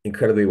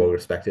 incredibly well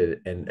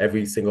respected. And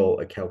every single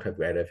account I've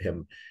read of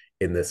him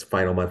in this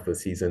final month of the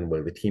season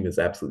where the team is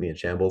absolutely in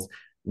shambles,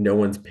 no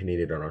one's pinning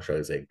it on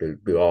Scherzig.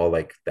 They're all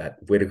like, that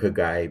Whitaker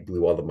guy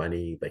blew all the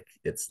money. Like,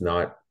 it's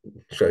not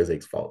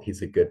Scherzig's fault.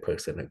 He's a good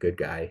person, a good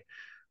guy,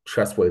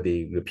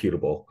 trustworthy,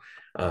 reputable.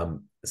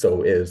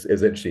 So it was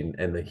interesting.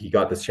 And he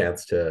got this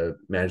chance to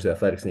manage the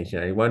Athletics in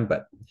 1891,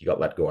 but he got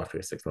let go after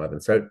a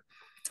 6-11 start.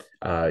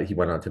 He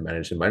went on to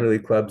manage the minor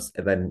league clubs.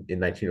 And then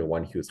in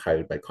 1901, he was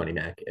hired by Connie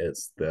Mack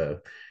as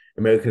the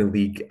American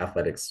League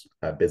Athletics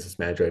business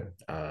manager.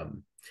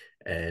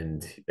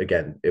 And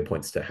again, it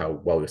points to how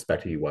well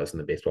respected he was in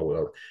the baseball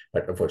world.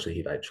 But unfortunately,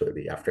 he died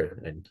shortly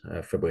after,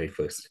 on February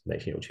 1st,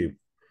 1902.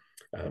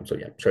 So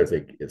yeah, Shards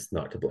Lake is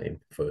not to blame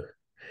for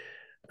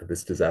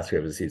this disaster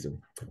of the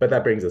season. But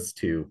that brings us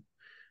to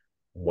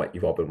what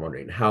you've all been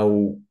wondering: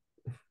 how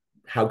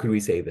could we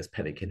say this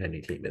Pennant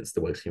Contender team is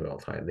the worst team of all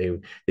time?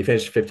 They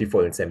finished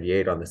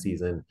 54-78 on the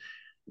season.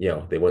 You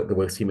know, they were the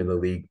worst team in the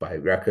league by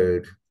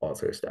record, all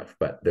sort of stuff.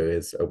 But there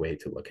is a way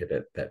to look at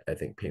it that I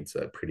think paints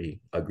a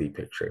pretty ugly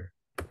picture.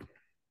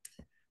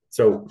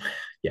 So,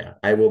 yeah,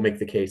 I will make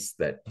the case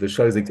that the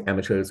Shards League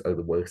Amateurs are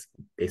the worst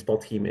baseball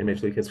team in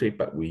Major League history,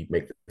 but we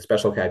make the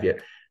special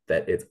caveat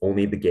that it's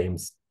only the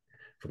games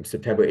from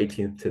September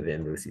 18th to the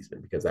end of the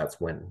season, because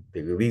that's when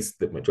they released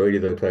the majority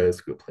of the players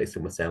who replaced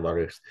them with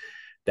sandloggers.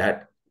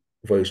 That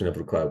version of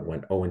the club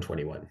went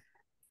 0-21.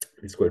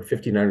 They scored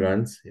 59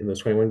 runs in those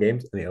 21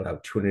 games, and they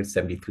allowed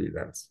 273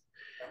 runs.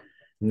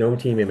 No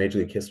team in Major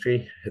League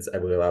history has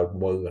ever allowed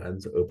more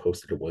runs or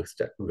posted a worse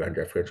run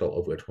differential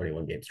over a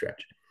 21-game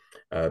stretch.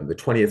 The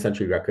 20th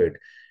century record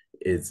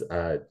is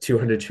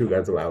 202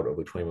 runs allowed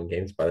over 21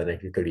 games by the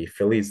 1930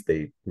 Phillies.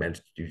 They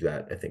managed to do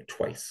that, I think,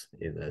 twice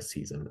in the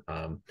season.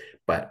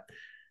 But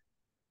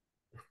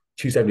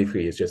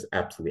 273 is just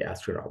absolutely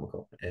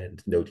astronomical,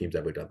 and no team's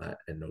ever done that,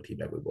 and no team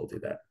ever will do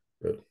that.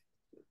 So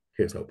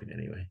here's hoping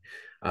anyway.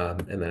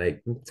 And then I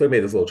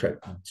made this little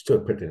chart to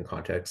put it in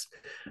context.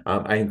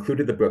 I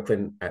included the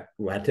Brooklyn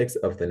Athletics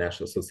of the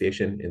National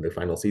Association in the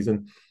final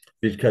season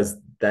because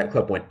that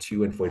club went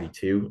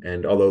 2-42.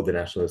 And although the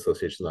National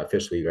Association is not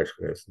officially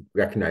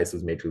recognized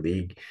as Major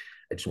League,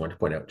 I just want to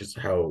point out just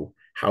how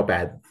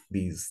bad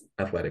these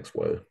athletics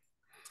were.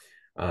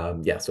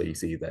 Yeah, so you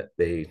see that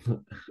they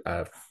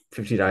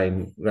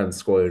 59 runs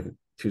scored,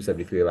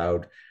 273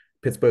 allowed.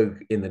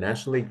 Pittsburgh in the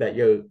National League that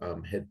year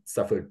had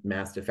suffered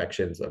mass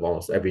defections of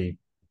almost every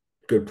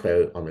good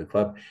player on the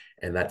club,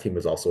 and that team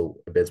was also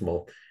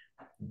abysmal.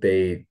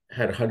 They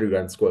had 100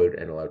 runs scored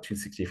and allowed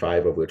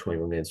 265 over a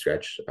 21-game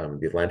stretch.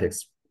 The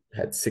Atlantics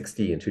had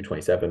 60 and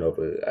 227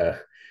 over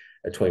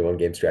a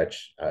 21-game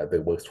stretch,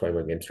 the worst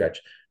 21-game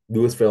stretch.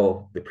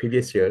 Louisville, the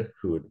previous year,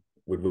 who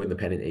would win the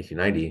Pennant in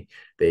 1890,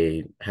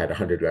 they had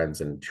 100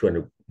 runs and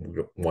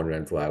 201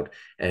 runs allowed.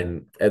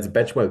 And as a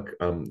benchmark,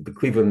 the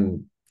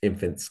Cleveland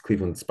Infants,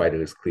 Cleveland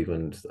Spiders,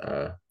 Cleveland,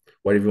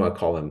 whatever you want to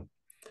call them,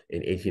 in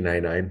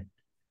 1899,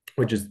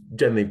 which is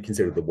generally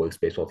considered the worst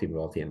baseball team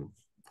of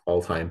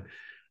all time,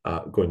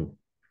 going,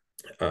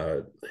 I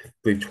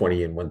believe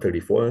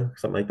 20-134,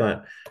 something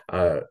like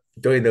that.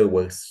 During their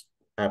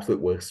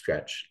absolute worst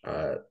stretch,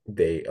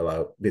 they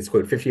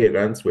scored 58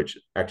 runs, which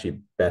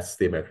actually bests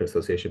the American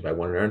Association by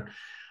 1 run,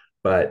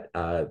 but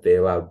they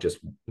allowed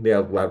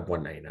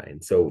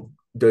 199. So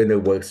during their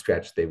worst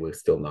stretch, they were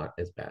still not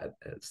as bad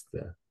as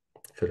the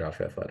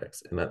Philadelphia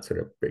Athletics, and that sort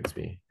of brings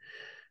me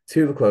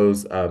to the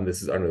close.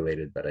 This is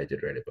unrelated, but I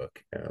did write a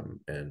book,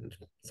 and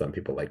some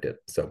people liked it.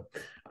 So,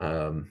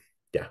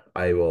 yeah,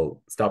 I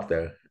will stop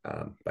there.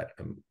 But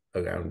I'm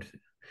around,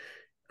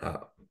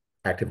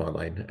 active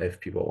online if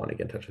people want to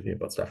get in touch with me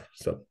about stuff.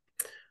 So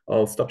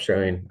I'll stop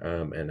sharing,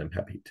 and I'm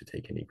happy to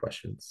take any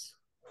questions.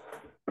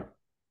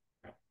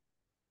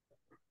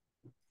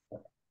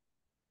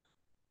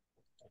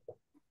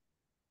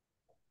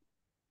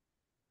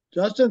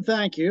 Justin,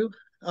 thank you.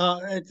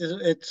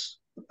 It's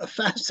a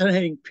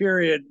fascinating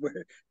period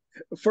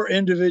for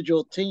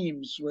individual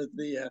teams with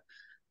the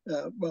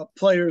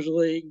Players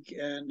League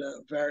and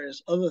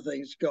various other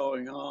things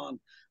going on.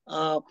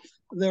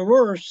 There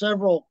were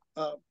several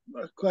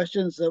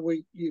questions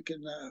that you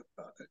can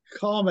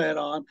comment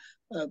on.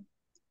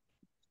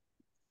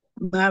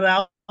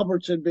 Matt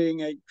Albertson,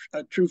 being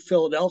a true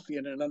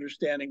Philadelphian and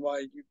understanding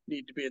why you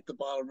need to be at the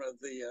bottom of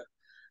the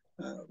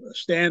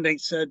standing,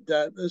 said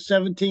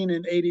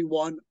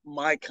 17-81,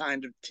 my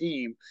kind of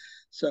team.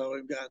 So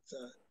we've got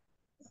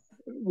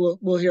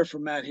we'll hear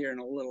from Matt here in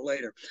a little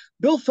later.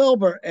 Bill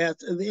Felber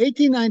asks, the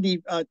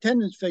 1890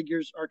 attendance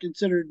figures are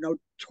considered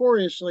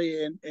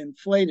notoriously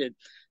inflated.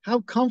 How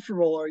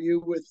comfortable are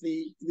you with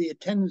the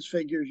attendance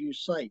figures you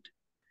cite?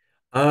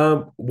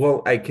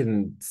 Well, I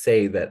can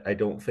say that I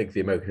don't think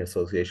the American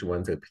Association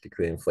ones are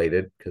particularly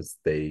inflated because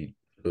they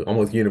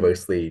almost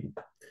universally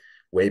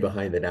way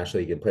behind the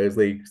National League and Players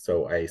League.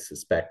 So I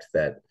suspect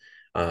that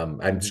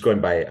I'm just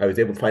going by, I was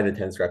able to find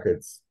attendance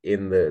records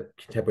in the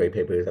contemporary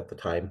papers at the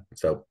time.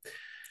 So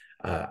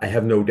I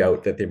have no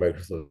doubt that the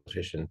American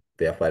Association,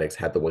 the Athletics,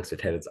 had the worst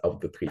attendance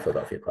of the 3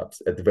 Philadelphia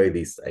clubs. At the very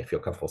least, I feel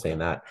comfortable saying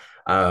that.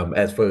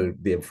 As for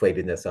the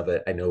inflatedness of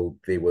it, I know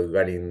they were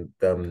running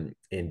them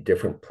in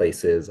different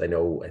places. I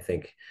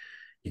think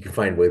you can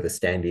find where the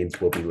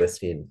standings will be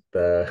listing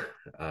the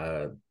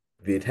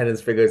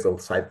attendance figures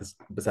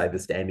beside the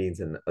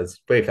standings, and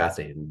it's very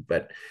fascinating.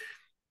 But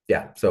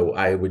yeah, so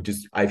I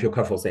feel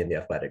comfortable saying the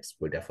Athletics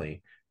were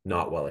definitely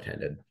not well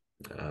attended.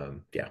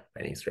 Yeah,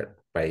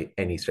 by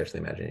any stretch of the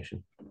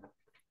imagination.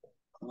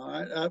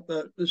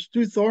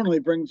 Stu Thornley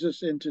brings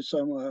us into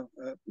some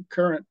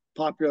current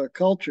popular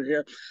culture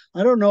here.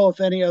 I don't know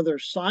if any other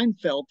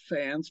Seinfeld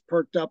fans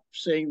perked up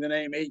seeing the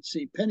name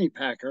H.C.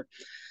 Pennypacker,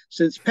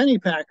 since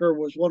Pennypacker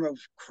was one of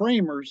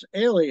Kramer's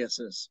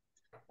aliases.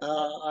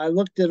 I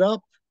looked it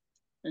up,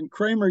 and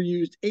Kramer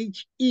used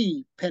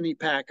H.E.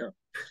 Pennypacker.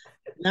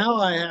 Now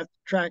I have to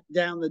track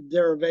down the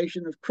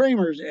derivation of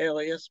Kramer's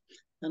alias,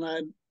 and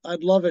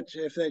I'd love it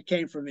if they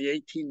came from the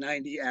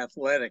 1890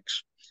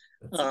 Athletics.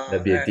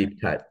 That'd be a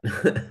deep cut.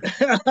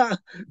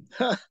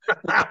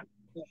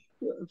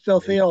 Phil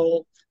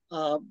Theo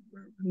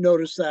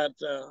noticed that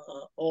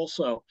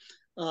also.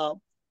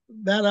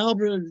 That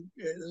album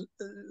is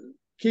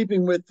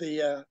keeping with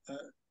the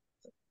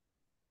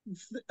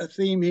a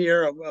theme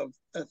here of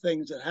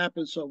things that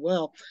happened so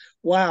well.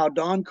 Wow,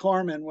 Don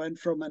Carmen went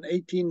from an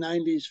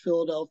 1890s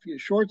Philadelphia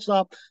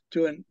shortstop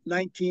to a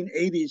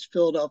 1980s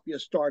Philadelphia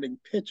starting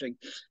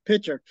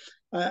pitcher.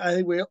 I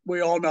think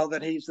we all know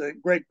that he's the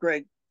great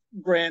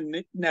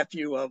grand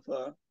nephew of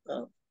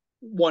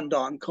one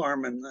Don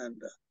Carmen,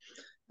 and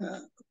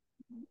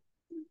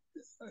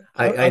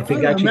I don't think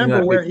even actually remember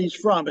not. where he's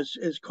from.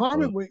 Is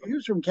Carmen? He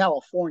was from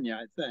California,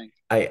 I think.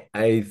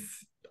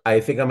 I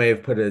think I may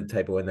have put a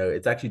typo in there.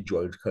 It's actually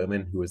George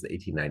Coleman, who was the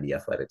 1890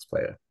 athletics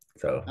player.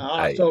 So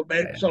so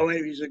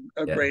maybe he's a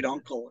yeah. great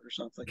uncle or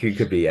something.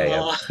 Could be,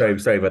 yeah.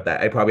 Sorry about that.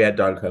 I probably had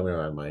Don Coleman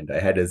on my mind. I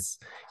had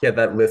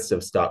that list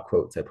of stock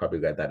quotes. I probably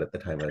read that at the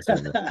time I was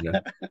doing this. You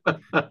know?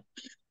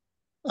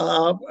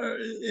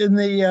 In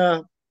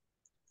the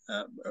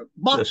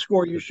box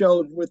score you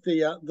showed with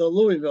the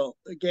Louisville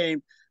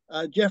game,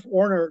 Jeff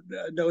Warner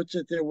notes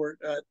that there were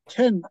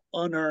 10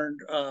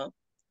 unearned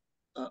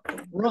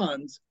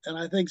runs, and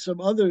I think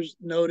some others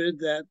noted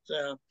that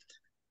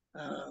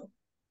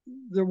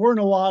there weren't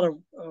a lot of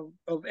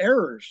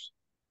errors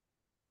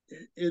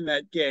in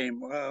that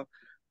game.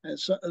 And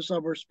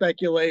some were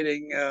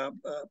speculating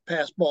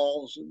pass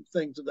balls and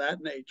things of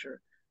that nature.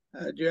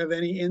 Do you have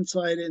any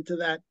insight into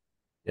that?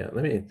 Yeah,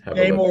 let me have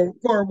game, a look.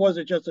 or was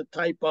it just a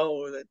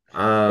typo that they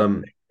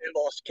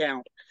lost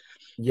count?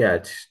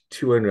 Yeah,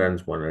 200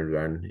 runs, 100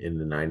 run in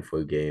the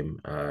 9-4 game.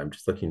 I'm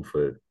just looking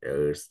for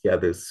errors. Yeah,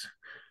 there's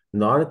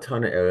not a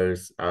ton of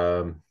errors.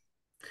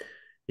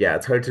 Yeah,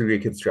 it's hard to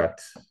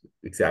reconstruct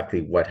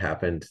exactly what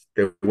happened.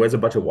 There was a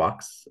bunch of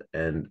walks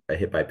and a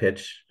hit by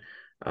pitch,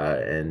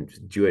 and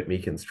Jewett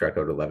Meakin struck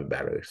out 11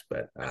 batters,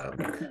 but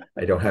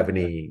I don't have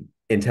any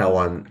intel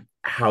on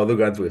how the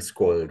runs were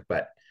scored,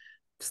 but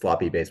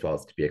sloppy baseball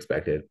is to be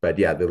expected. But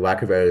yeah, the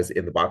lack of errors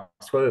in the box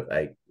score,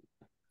 I'm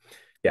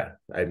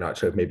not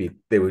sure. Maybe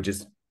they were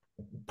just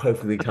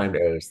perfectly timed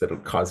errors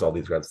that caused all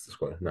these runs to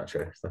score. I'm not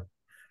sure. So.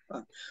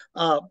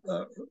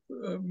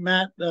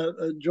 Matt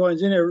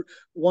joins in here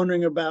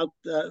wondering about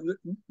the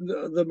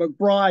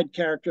McBride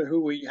character,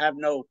 who we have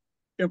no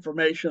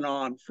information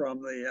on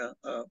from the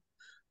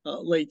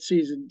late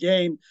season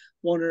game.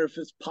 Wonder if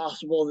it's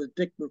possible that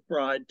Dick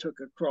McBride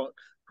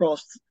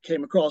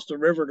came across the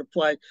river to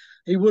play.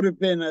 He would have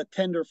been a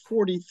tender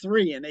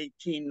 43 in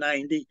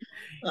 1890.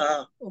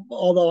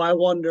 Although I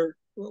wonder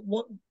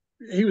what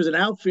he was an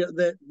outfield.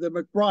 The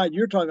McBride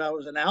you're talking about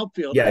was an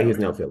outfielder. Yeah, he was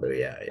an outfielder.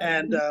 Yeah.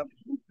 And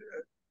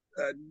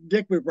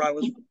Dick McBride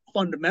was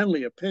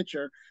fundamentally a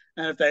pitcher,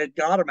 and if they had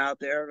got him out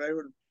there, they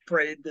would have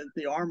prayed that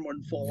the arm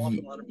wouldn't fall off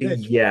and let him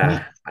pitch.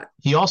 Yeah.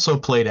 He also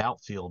played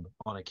outfield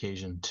on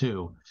occasion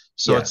too.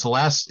 So it's the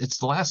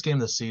last game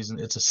of the season.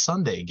 It's a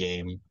Sunday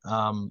game.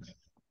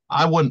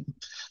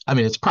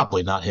 It's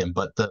probably not him,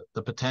 but the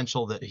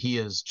potential that he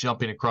is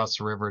jumping across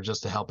the river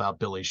just to help out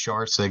Billy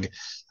Sharsig,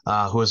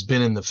 who has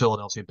been in the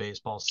Philadelphia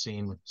baseball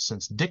scene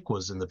since Dick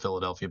was in the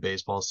Philadelphia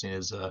baseball scene,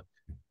 is a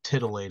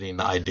titillating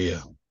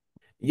idea.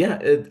 Yeah,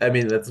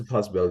 that's a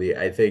possibility.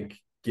 I think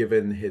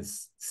given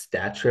his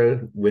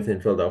stature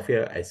within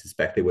Philadelphia, I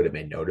suspect they would have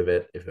made note of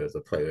it if it was a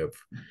player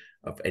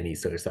of any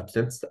sort of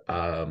substance.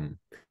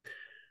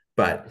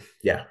 But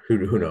yeah,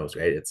 who knows,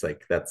 right? It's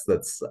like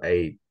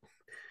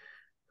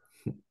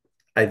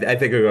I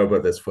think I'll go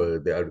about this for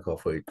the article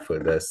for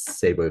the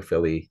SABR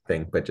Philly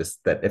thing, but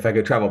just that if I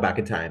could travel back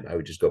in time, I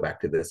would just go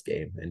back to this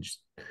game and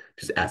just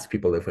ask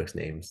people their first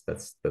names.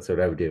 That's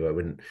what I would do. I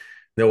wouldn't.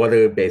 No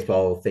other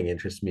baseball thing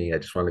interests me. I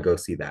just want to go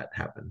see that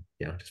happen.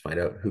 Just find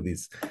out who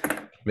these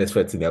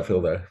misfits in the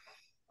outfield are.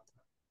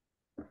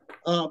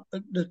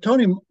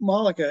 Tony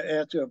Malika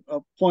asked a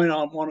point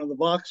on one of the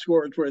box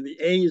scores where the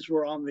A's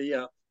were on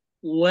the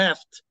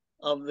left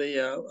of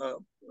the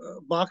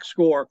box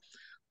score,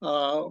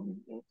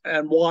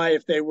 and why,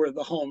 if they were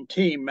the home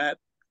team. Matt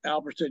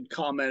Albertson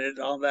commented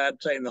on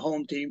that, saying the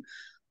home team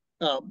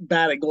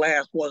batted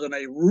glass wasn't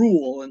a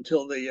rule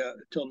until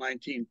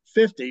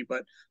 1950,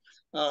 but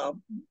are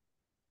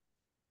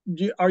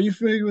you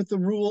familiar with the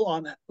rule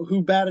on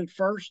who batted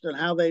first and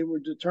how they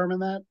would determine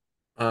that?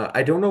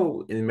 I don't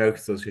know in the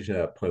American Association at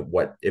that point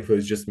what if it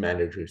was just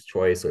manager's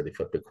choice or they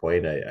flipped a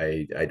coin.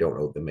 I don't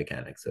know the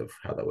mechanics of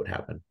how that would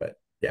happen, but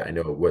yeah, I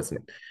know it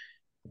wasn't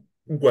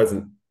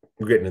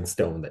written in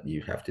stone that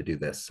you have to do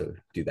this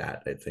or do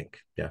that. I think,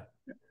 yeah.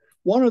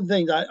 One of the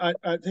things I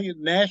think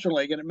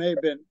nationally, and it may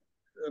have been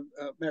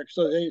American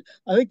Association,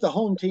 I think the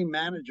home team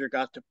manager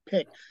got to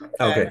pick.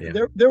 Okay.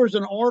 Yeah. There was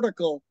an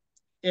article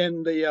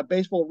in the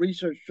Baseball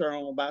Research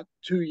Journal about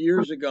 2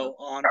 years ago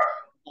on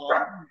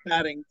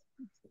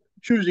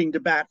choosing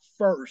to bat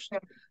first,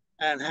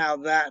 and how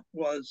that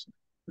was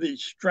the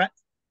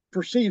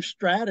perceived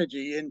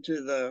strategy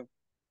into the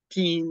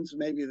teens,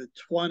 maybe the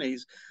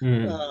 20s,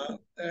 Mm.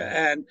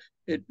 and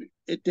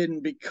it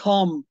didn't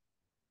become.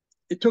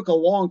 It took a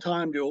long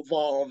time to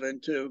evolve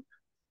into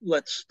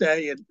let's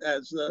stay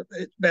as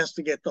it's best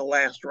to get the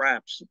last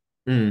reps.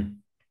 Mm.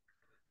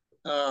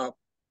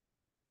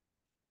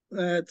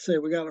 Let's see,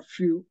 we got a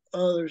few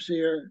others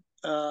here.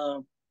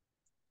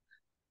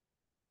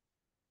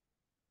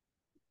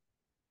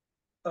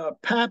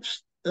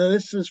 Pabst,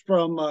 this is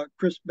from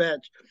Chris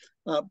Betch.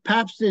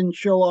 Pabst didn't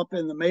show up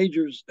in the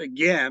majors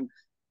again,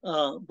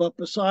 but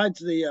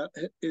besides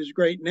his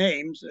great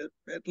names,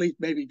 at least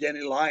maybe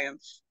Denny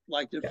Lyons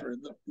liked it for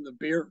the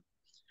beer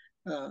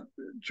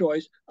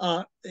choice.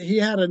 He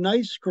had a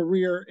nice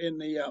career in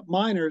the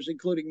minors,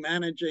 including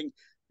managing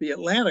the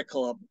Atlanta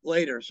club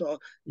later. So,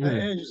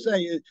 as you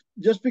say,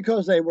 just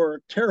because they were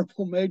a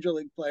terrible major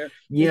league player,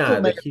 they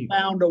still may have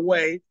found a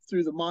way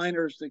through the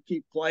minors to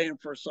keep playing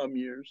for some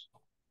years.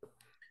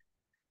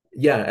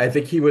 Yeah, I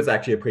think he was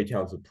actually a pretty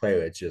talented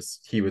player. It's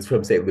just he was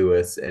from St.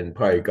 Louis and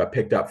probably got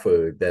picked up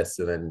for this,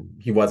 and then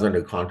he wasn't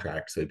under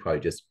contract, so he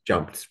probably just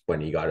jumped when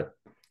he got a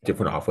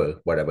different offer,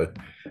 whatever.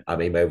 I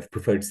mean, he might have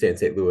preferred to stay in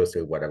St. Louis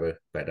or whatever,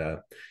 but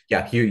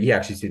yeah, he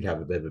actually seemed to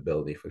have a bit of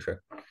ability for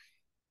sure.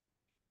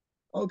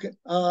 Okay.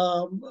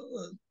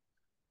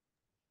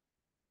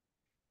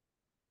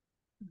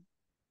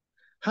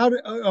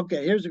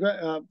 Here's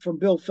a from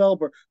Bill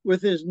Felber.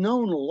 With his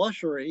known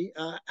luxury,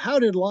 how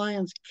did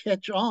Lyons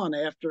catch on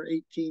after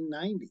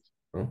 1890?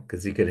 Well,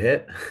 because he could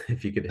hit.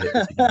 If you could hit,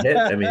 if you could hit.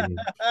 I mean,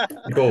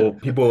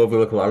 people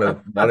overlook a lot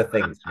of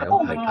things, you know.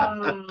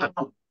 Like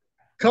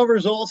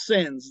covers all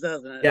sins,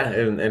 doesn't it? Yeah,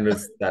 and it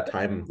was that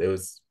time. It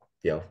was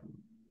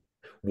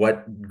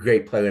what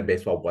great player in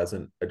baseball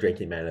wasn't a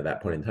drinking man at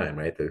that point in time,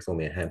 right? There's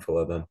only a handful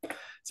of them,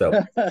 so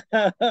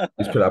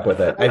he's put up with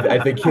it.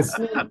 I think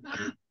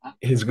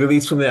his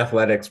release from the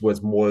Athletics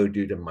was more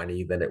due to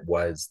money than it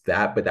was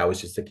that, but that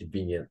was just a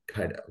convenient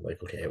kind of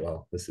like, okay,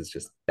 well, this is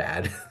just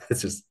bad.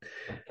 It's just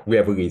we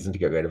have a reason to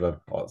get rid of him,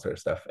 all that sort of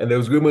stuff. And there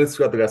was rumors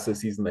throughout the rest of the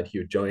season that he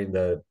would join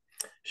the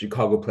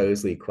Chicago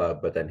Players League club,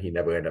 but then he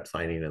never ended up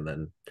signing, and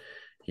then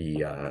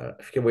he I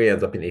forget where he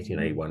ends up in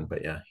 1891,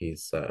 but yeah,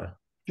 he's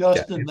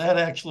Justin, that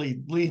actually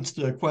leads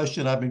to a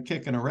question I've been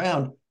kicking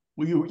around.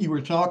 You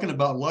were talking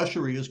about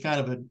luxury as kind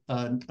of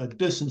a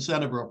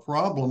disincentive or a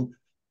problem,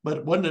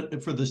 but wasn't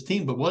it for this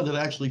team? But wasn't it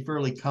actually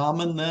fairly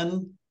common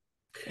then?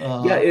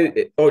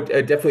 It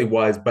definitely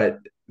was, but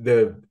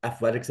the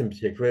Athletics in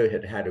particular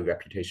had a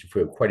reputation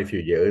for quite a few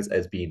years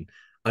as being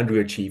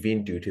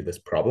underachieving due to this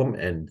problem,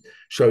 and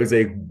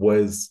Scherzer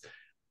was,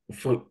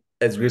 for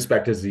as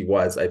respected as he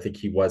was, I think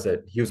he was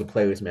a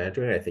player's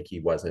manager, and I think he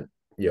wasn't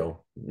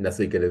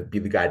necessarily going to be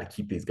the guy to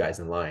keep these guys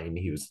in line.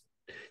 He was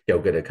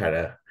going to kind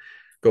of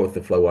go with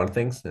the flow on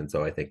things, and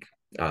so I think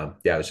it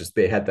was just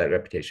they had that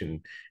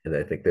reputation. And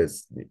I think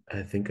there's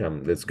a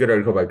good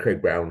article by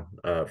Craig Brown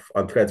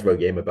on Threads for a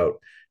Game about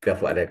the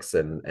Athletics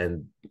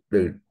and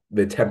the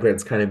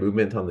temperance kind of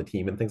movement on the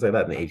team and things like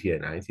that in the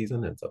 1889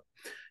 season. And so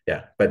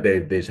but they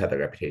just had that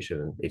reputation,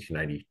 and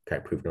 1890 kind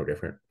of proved no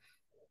different.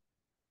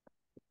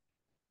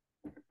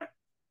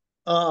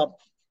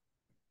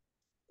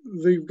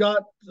 We've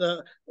got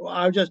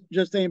I was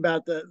just thinking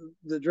about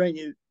the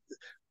drinking.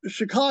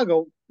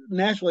 Chicago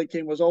National League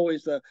team was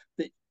always the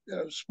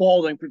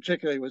Spalding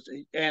particularly was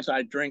the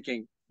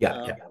anti-drinking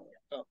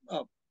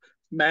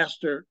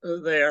master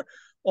there.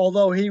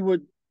 Although he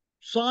would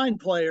sign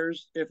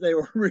players if they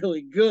were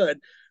really good,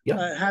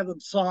 have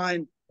them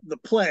sign the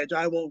pledge.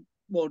 I won't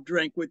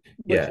drink, which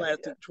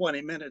lasted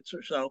 20 minutes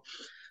or so,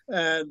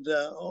 and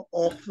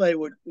off they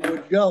would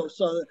go.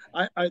 So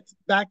I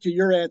back to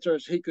your answer,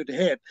 as he could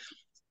hit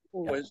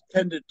was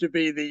tended to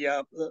be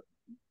the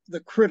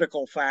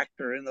critical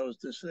factor in those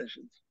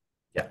decisions.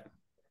 Yeah.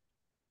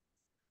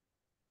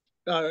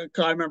 I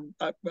remember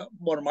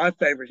one of my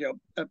favorites,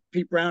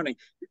 Pete Browning.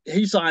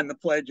 He signed the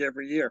pledge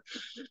every year.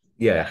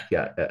 He hit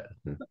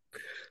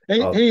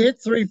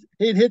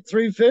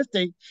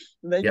 350.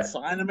 They'd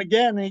sign him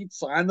again. He'd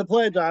sign the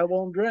pledge. I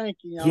won't drink.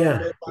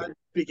 By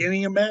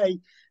beginning of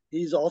May,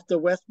 he's off to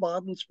West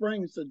Baden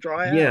Springs to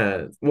dry out.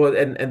 Yeah, well,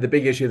 and the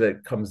big issue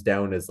that comes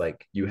down is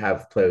like you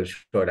have players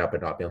showing up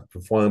and not being able to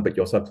perform, but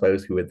you also have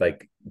players who would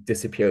like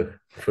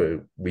disappear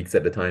for weeks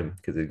at a time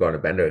because they've gone a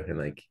bender, and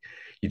like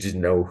you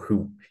didn't know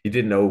who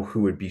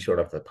would be short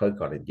off the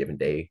puck on a given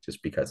day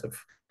just because of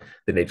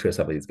the nature of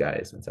some of these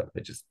guys, and so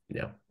it just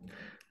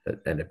that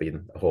ended up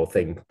being a whole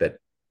thing that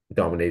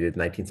dominated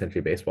 19th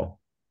century baseball.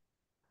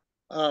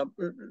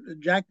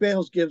 Jack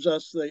Bales gives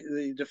us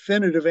the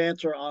definitive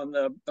answer on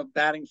the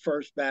batting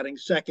first, batting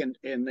second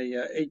in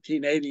the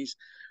 1880s.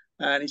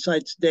 And he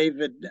cites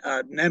David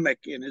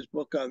Nemec in his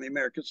book on the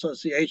American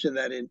Association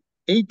that in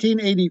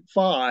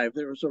 1885,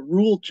 there was a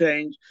rule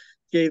change,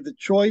 gave the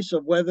choice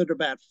of whether to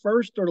bat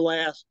first or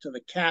last to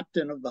the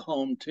captain of the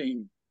home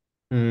team.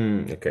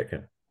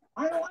 Okay.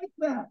 I like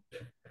that.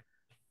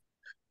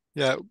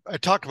 Yeah, I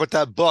talked about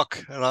that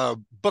book in a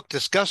book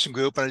discussion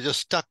group, and it just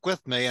stuck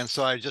with me. And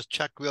so I just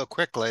checked real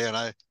quickly, and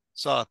I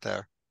saw it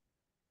there.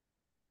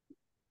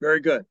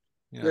 Very good.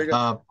 Very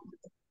good.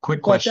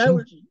 Quick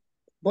question.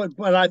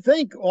 but I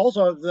think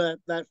also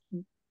that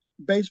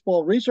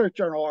Baseball Research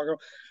Journal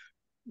article,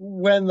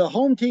 when the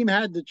home team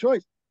had the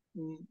choice,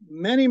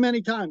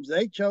 many times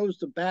they chose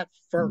to bat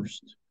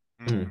first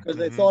because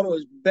they thought it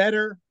was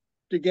better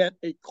to get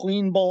a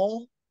clean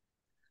ball.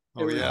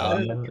 It was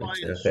better to try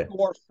and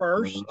score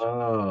first.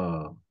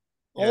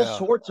 All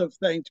sorts of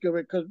things,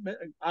 because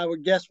I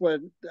would guess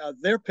when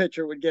their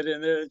pitcher would get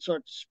in there, it'd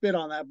start to spit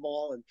on that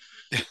ball and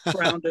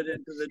ground it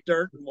into the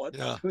dirt and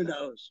whatnot. Who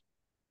knows?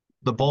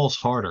 The ball's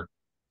harder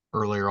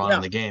earlier on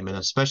in the game, and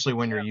especially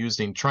when you're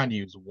trying to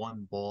use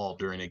one ball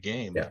during a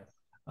game.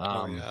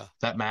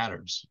 That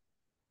matters.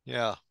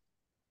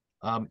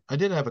 I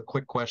did have a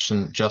quick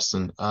question,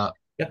 Justin.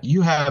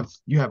 You have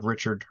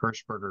Richard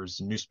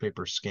Hirschberger's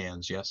newspaper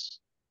scans, yes?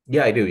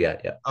 Yeah, I do. Yeah.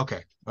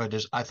 Okay.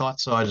 I thought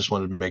so. I just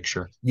wanted to make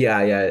sure.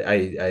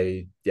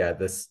 The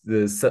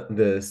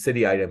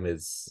city item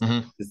is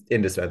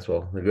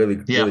indispensable. Really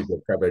good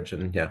coverage,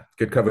 and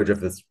good coverage of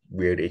this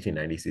weird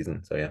 1890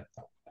 season. So yeah.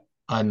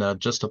 And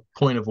just a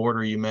point of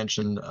order, you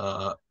mentioned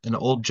an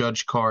old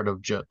judge card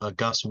of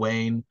Gus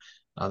Wayne.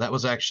 That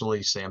was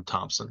actually Sam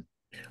Thompson.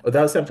 Oh,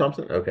 that was Sam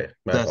Thompson? Okay.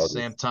 That's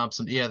Sam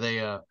Thompson.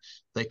 Yeah,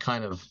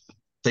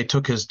 they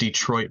took his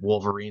Detroit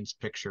Wolverines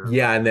picture.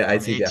 Yeah, and I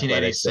see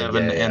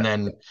 1887,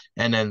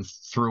 and then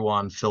threw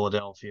on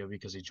Philadelphia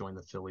because he joined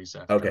the Phillies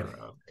after. Okay,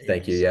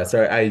 thank you. Yeah,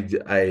 sorry, I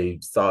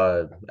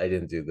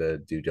didn't do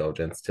the due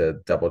diligence to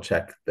double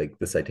check the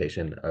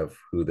citation of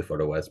who the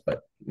photo was,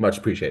 but much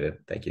appreciated.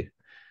 Thank you.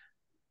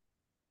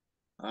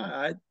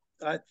 I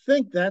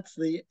think that's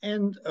the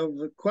end of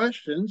the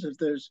questions. If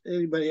there's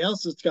anybody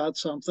else that's got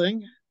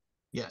something.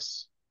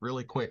 Yes,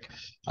 really quick.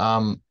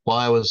 While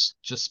I was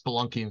just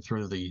spelunking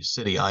through the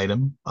city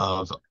item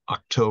of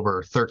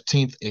October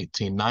 13th,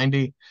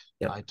 1890,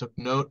 I took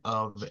note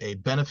of a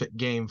benefit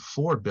game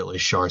for Billy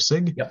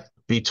Sharsig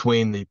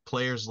between the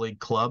Players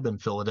League Club in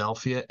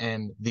Philadelphia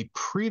and the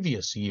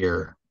previous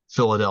year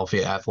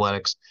Philadelphia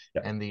Athletics.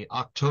 And the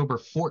October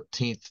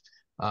 14th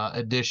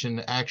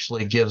edition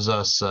actually gives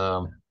us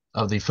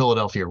of the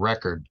Philadelphia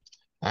Record,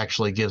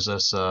 actually gives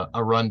us a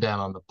rundown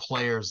on the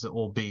players that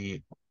will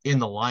be in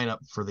the lineup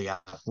for the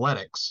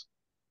Athletics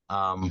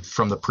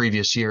from the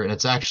previous year. And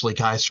it's actually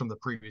guys from the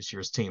previous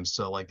year's team.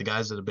 So like the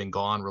guys that have been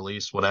gone,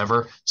 released,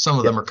 whatever, some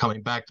of them are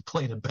coming back to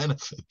play in a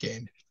benefit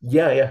game.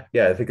 Yeah.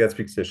 I think that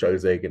speaks to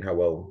Sharzig and how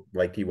well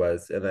liked he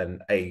was. And then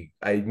I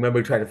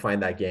remember trying to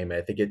find that game.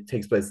 I think it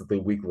takes place a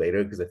week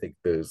later because I think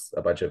there's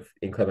a bunch of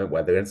inclement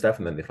weather and stuff,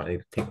 and then they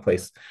finally take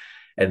place.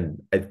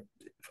 And I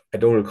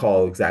don't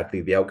recall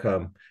exactly the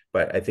outcome,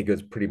 but I think it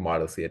was pretty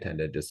modestly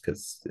attended just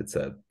because it's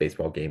a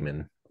baseball game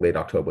in late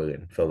October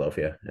in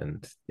Philadelphia.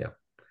 And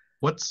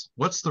what's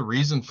the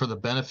reason for the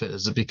benefit?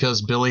 Is it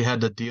because Billy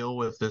had to deal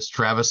with this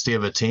travesty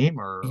of a team,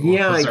 or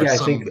I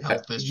think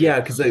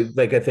because I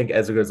think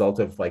as a result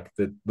of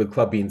the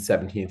club being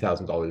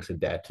 $17,000 in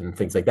debt and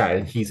things like that,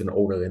 and he's an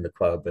owner in the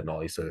club and all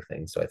these sort of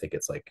things, so I think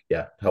it's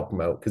help him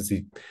out because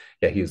he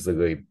was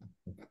really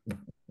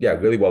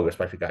well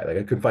respected guy.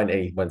 I couldn't find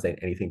anyone saying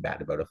anything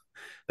bad about him.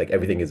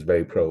 Everything is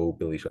very pro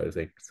Billy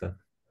Sharzig. So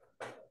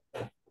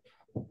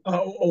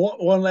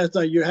one last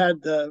thing, you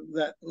had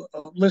that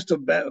list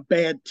of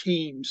bad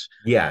teams.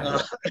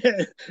 And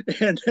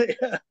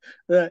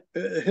the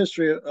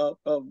history of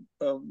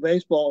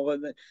baseball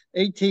when the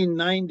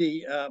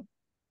 1890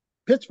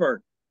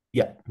 Pittsburgh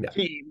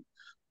team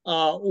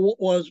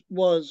was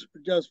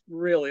just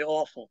really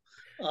awful.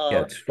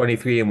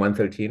 23 and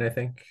 113, I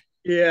think.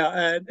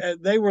 And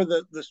they were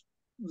the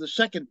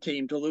second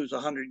team to lose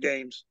 100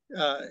 games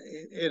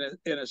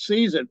in a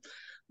season,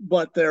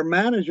 but their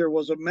manager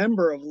was a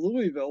member of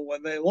Louisville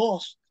when they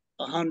lost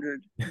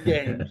 100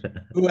 games,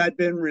 who had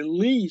been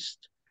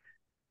released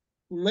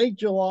late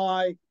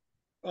July,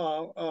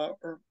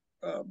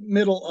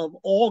 middle of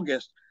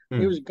August.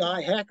 He was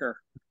Guy Hecker.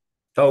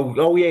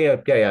 Yeah.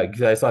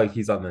 Because I saw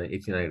he's on the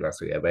 1890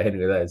 roster, but I hadn't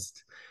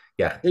realized.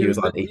 Yeah, he was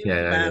on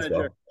 1899 as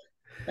well.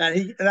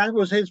 And that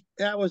was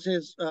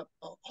his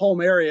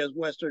home area, is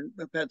Western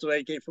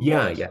Pennsylvania. Came from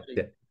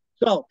City.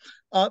 So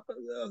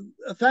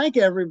thank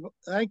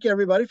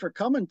everybody for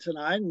coming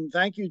tonight, and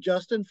thank you,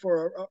 Justin,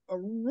 for a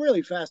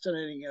really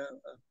fascinating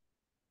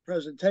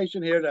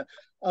presentation here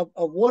of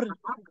what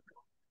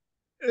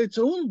it's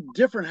a little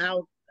different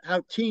how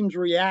teams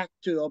react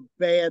to a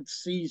bad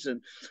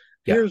season.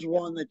 Here's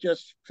one that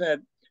just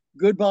said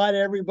goodbye to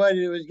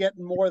everybody who was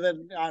getting more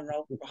than, I don't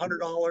know,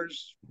 $100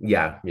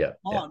 a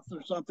month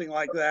or something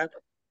like that.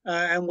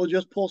 And we'll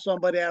just pull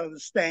somebody out of the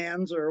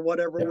stands or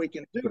whatever we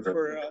can do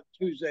for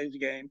Tuesday's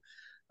game.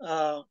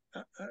 And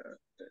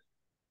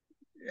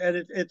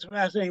it's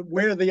fascinating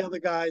where the other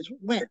guys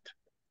went.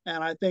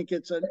 And I think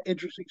it's an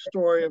interesting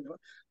story of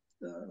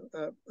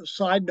a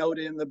side note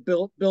in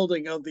the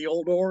building of the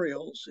old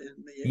Orioles.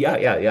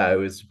 I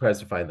was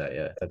surprised to find that.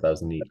 I thought that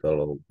was a neat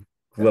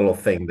little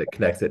thing that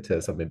connects it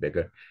to something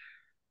bigger.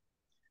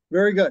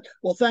 Very good.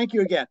 Well, thank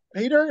you again.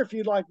 Peter, if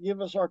you'd like to give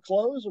us our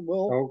close, and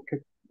we'll...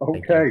 Okay.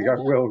 I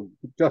will.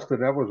 Justin,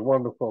 that was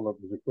wonderful. It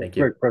was a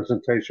great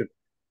presentation.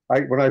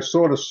 When I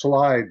saw the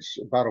slides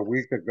about a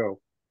week ago,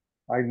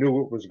 I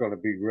knew it was going to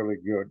be really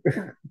good.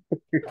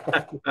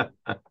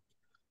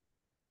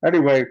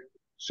 Anyway,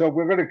 so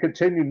we're going to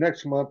continue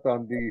next month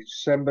on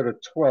December the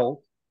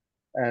 12th,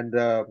 and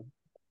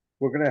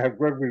we're going to have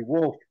Gregory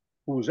Wolf,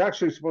 who was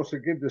actually supposed to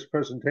give this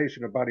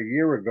presentation about a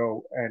year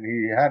ago, and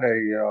he had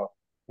a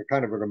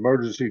kind of an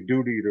emergency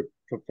duty to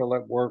fulfill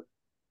at work.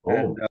 Oh.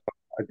 And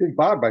I think,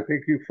 Bob, I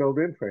think you filled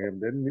in for him,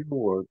 didn't you?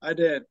 Or, I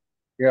did.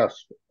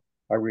 yes,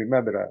 I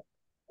remember that.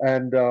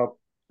 And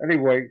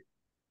anyway,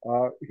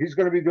 he's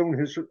going to be doing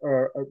his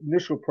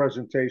initial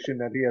presentation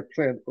that he had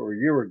planned for a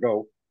year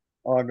ago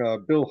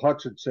on Bill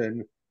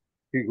Hutchinson,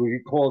 who he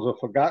calls a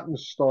forgotten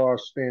star,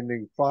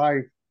 standing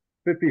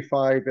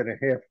 55 and a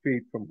half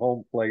feet from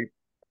home plate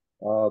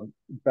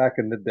back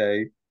in the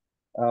day.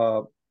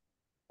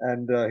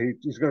 And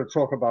he's going to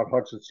talk about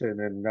Hutchinson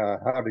and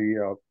how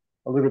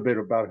a little bit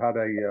about how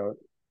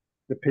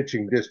the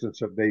pitching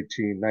distance of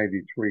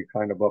 1893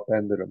 kind of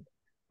upended him.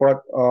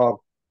 But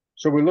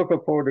so we're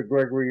looking forward to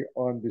Gregory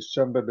on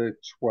December the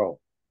 12th.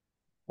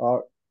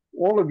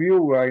 All of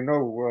you, I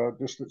know,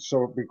 just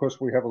so because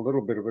we have a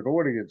little bit of an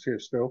audience here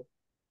still,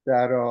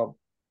 that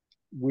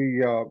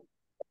we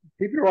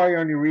keep your eye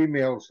on your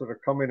emails that are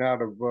coming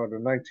out of the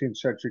 19th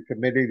Century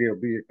Committee. There'll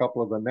be a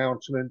couple of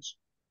announcements,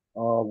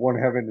 one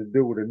having to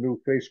do with a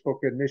new Facebook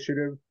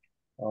initiative.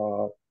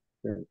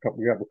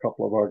 We have a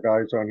couple of our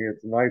guys on here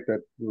tonight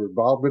that were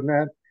involved in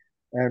that.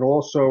 And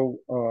also,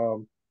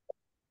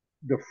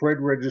 the Fred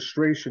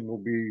registration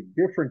will be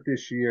different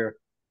this year,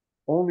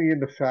 only in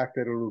the fact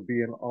that it will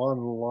be an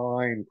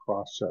online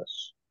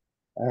process.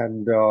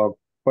 And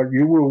but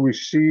you will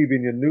receive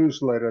in your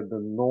newsletter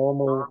the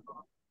normal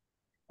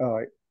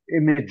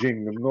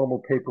imaging, the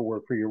normal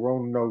paperwork for your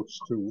own notes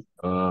to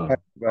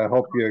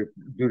help you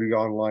do the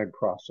online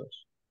process.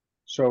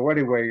 So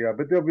anyway,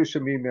 but there'll be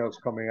some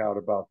emails coming out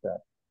about that.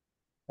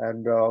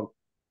 And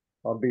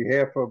on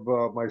behalf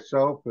of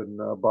myself and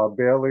Bob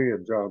Bailey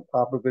and John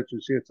Popovich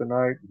is here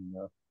tonight, and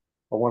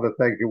I want to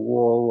thank you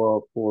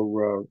all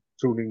for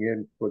tuning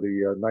in for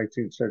the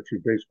 19th Century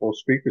Baseball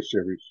Speaker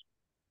Series.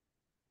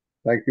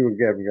 Thank you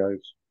again, guys.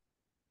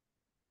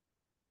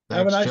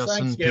 Have a nice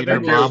Justin, Thanksgiving. Peter,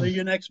 We'll Bob. see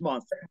you next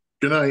month.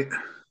 Good night.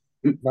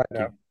 Bye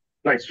now.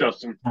 Thanks,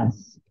 Justin.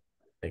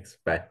 Thanks.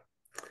 Bye.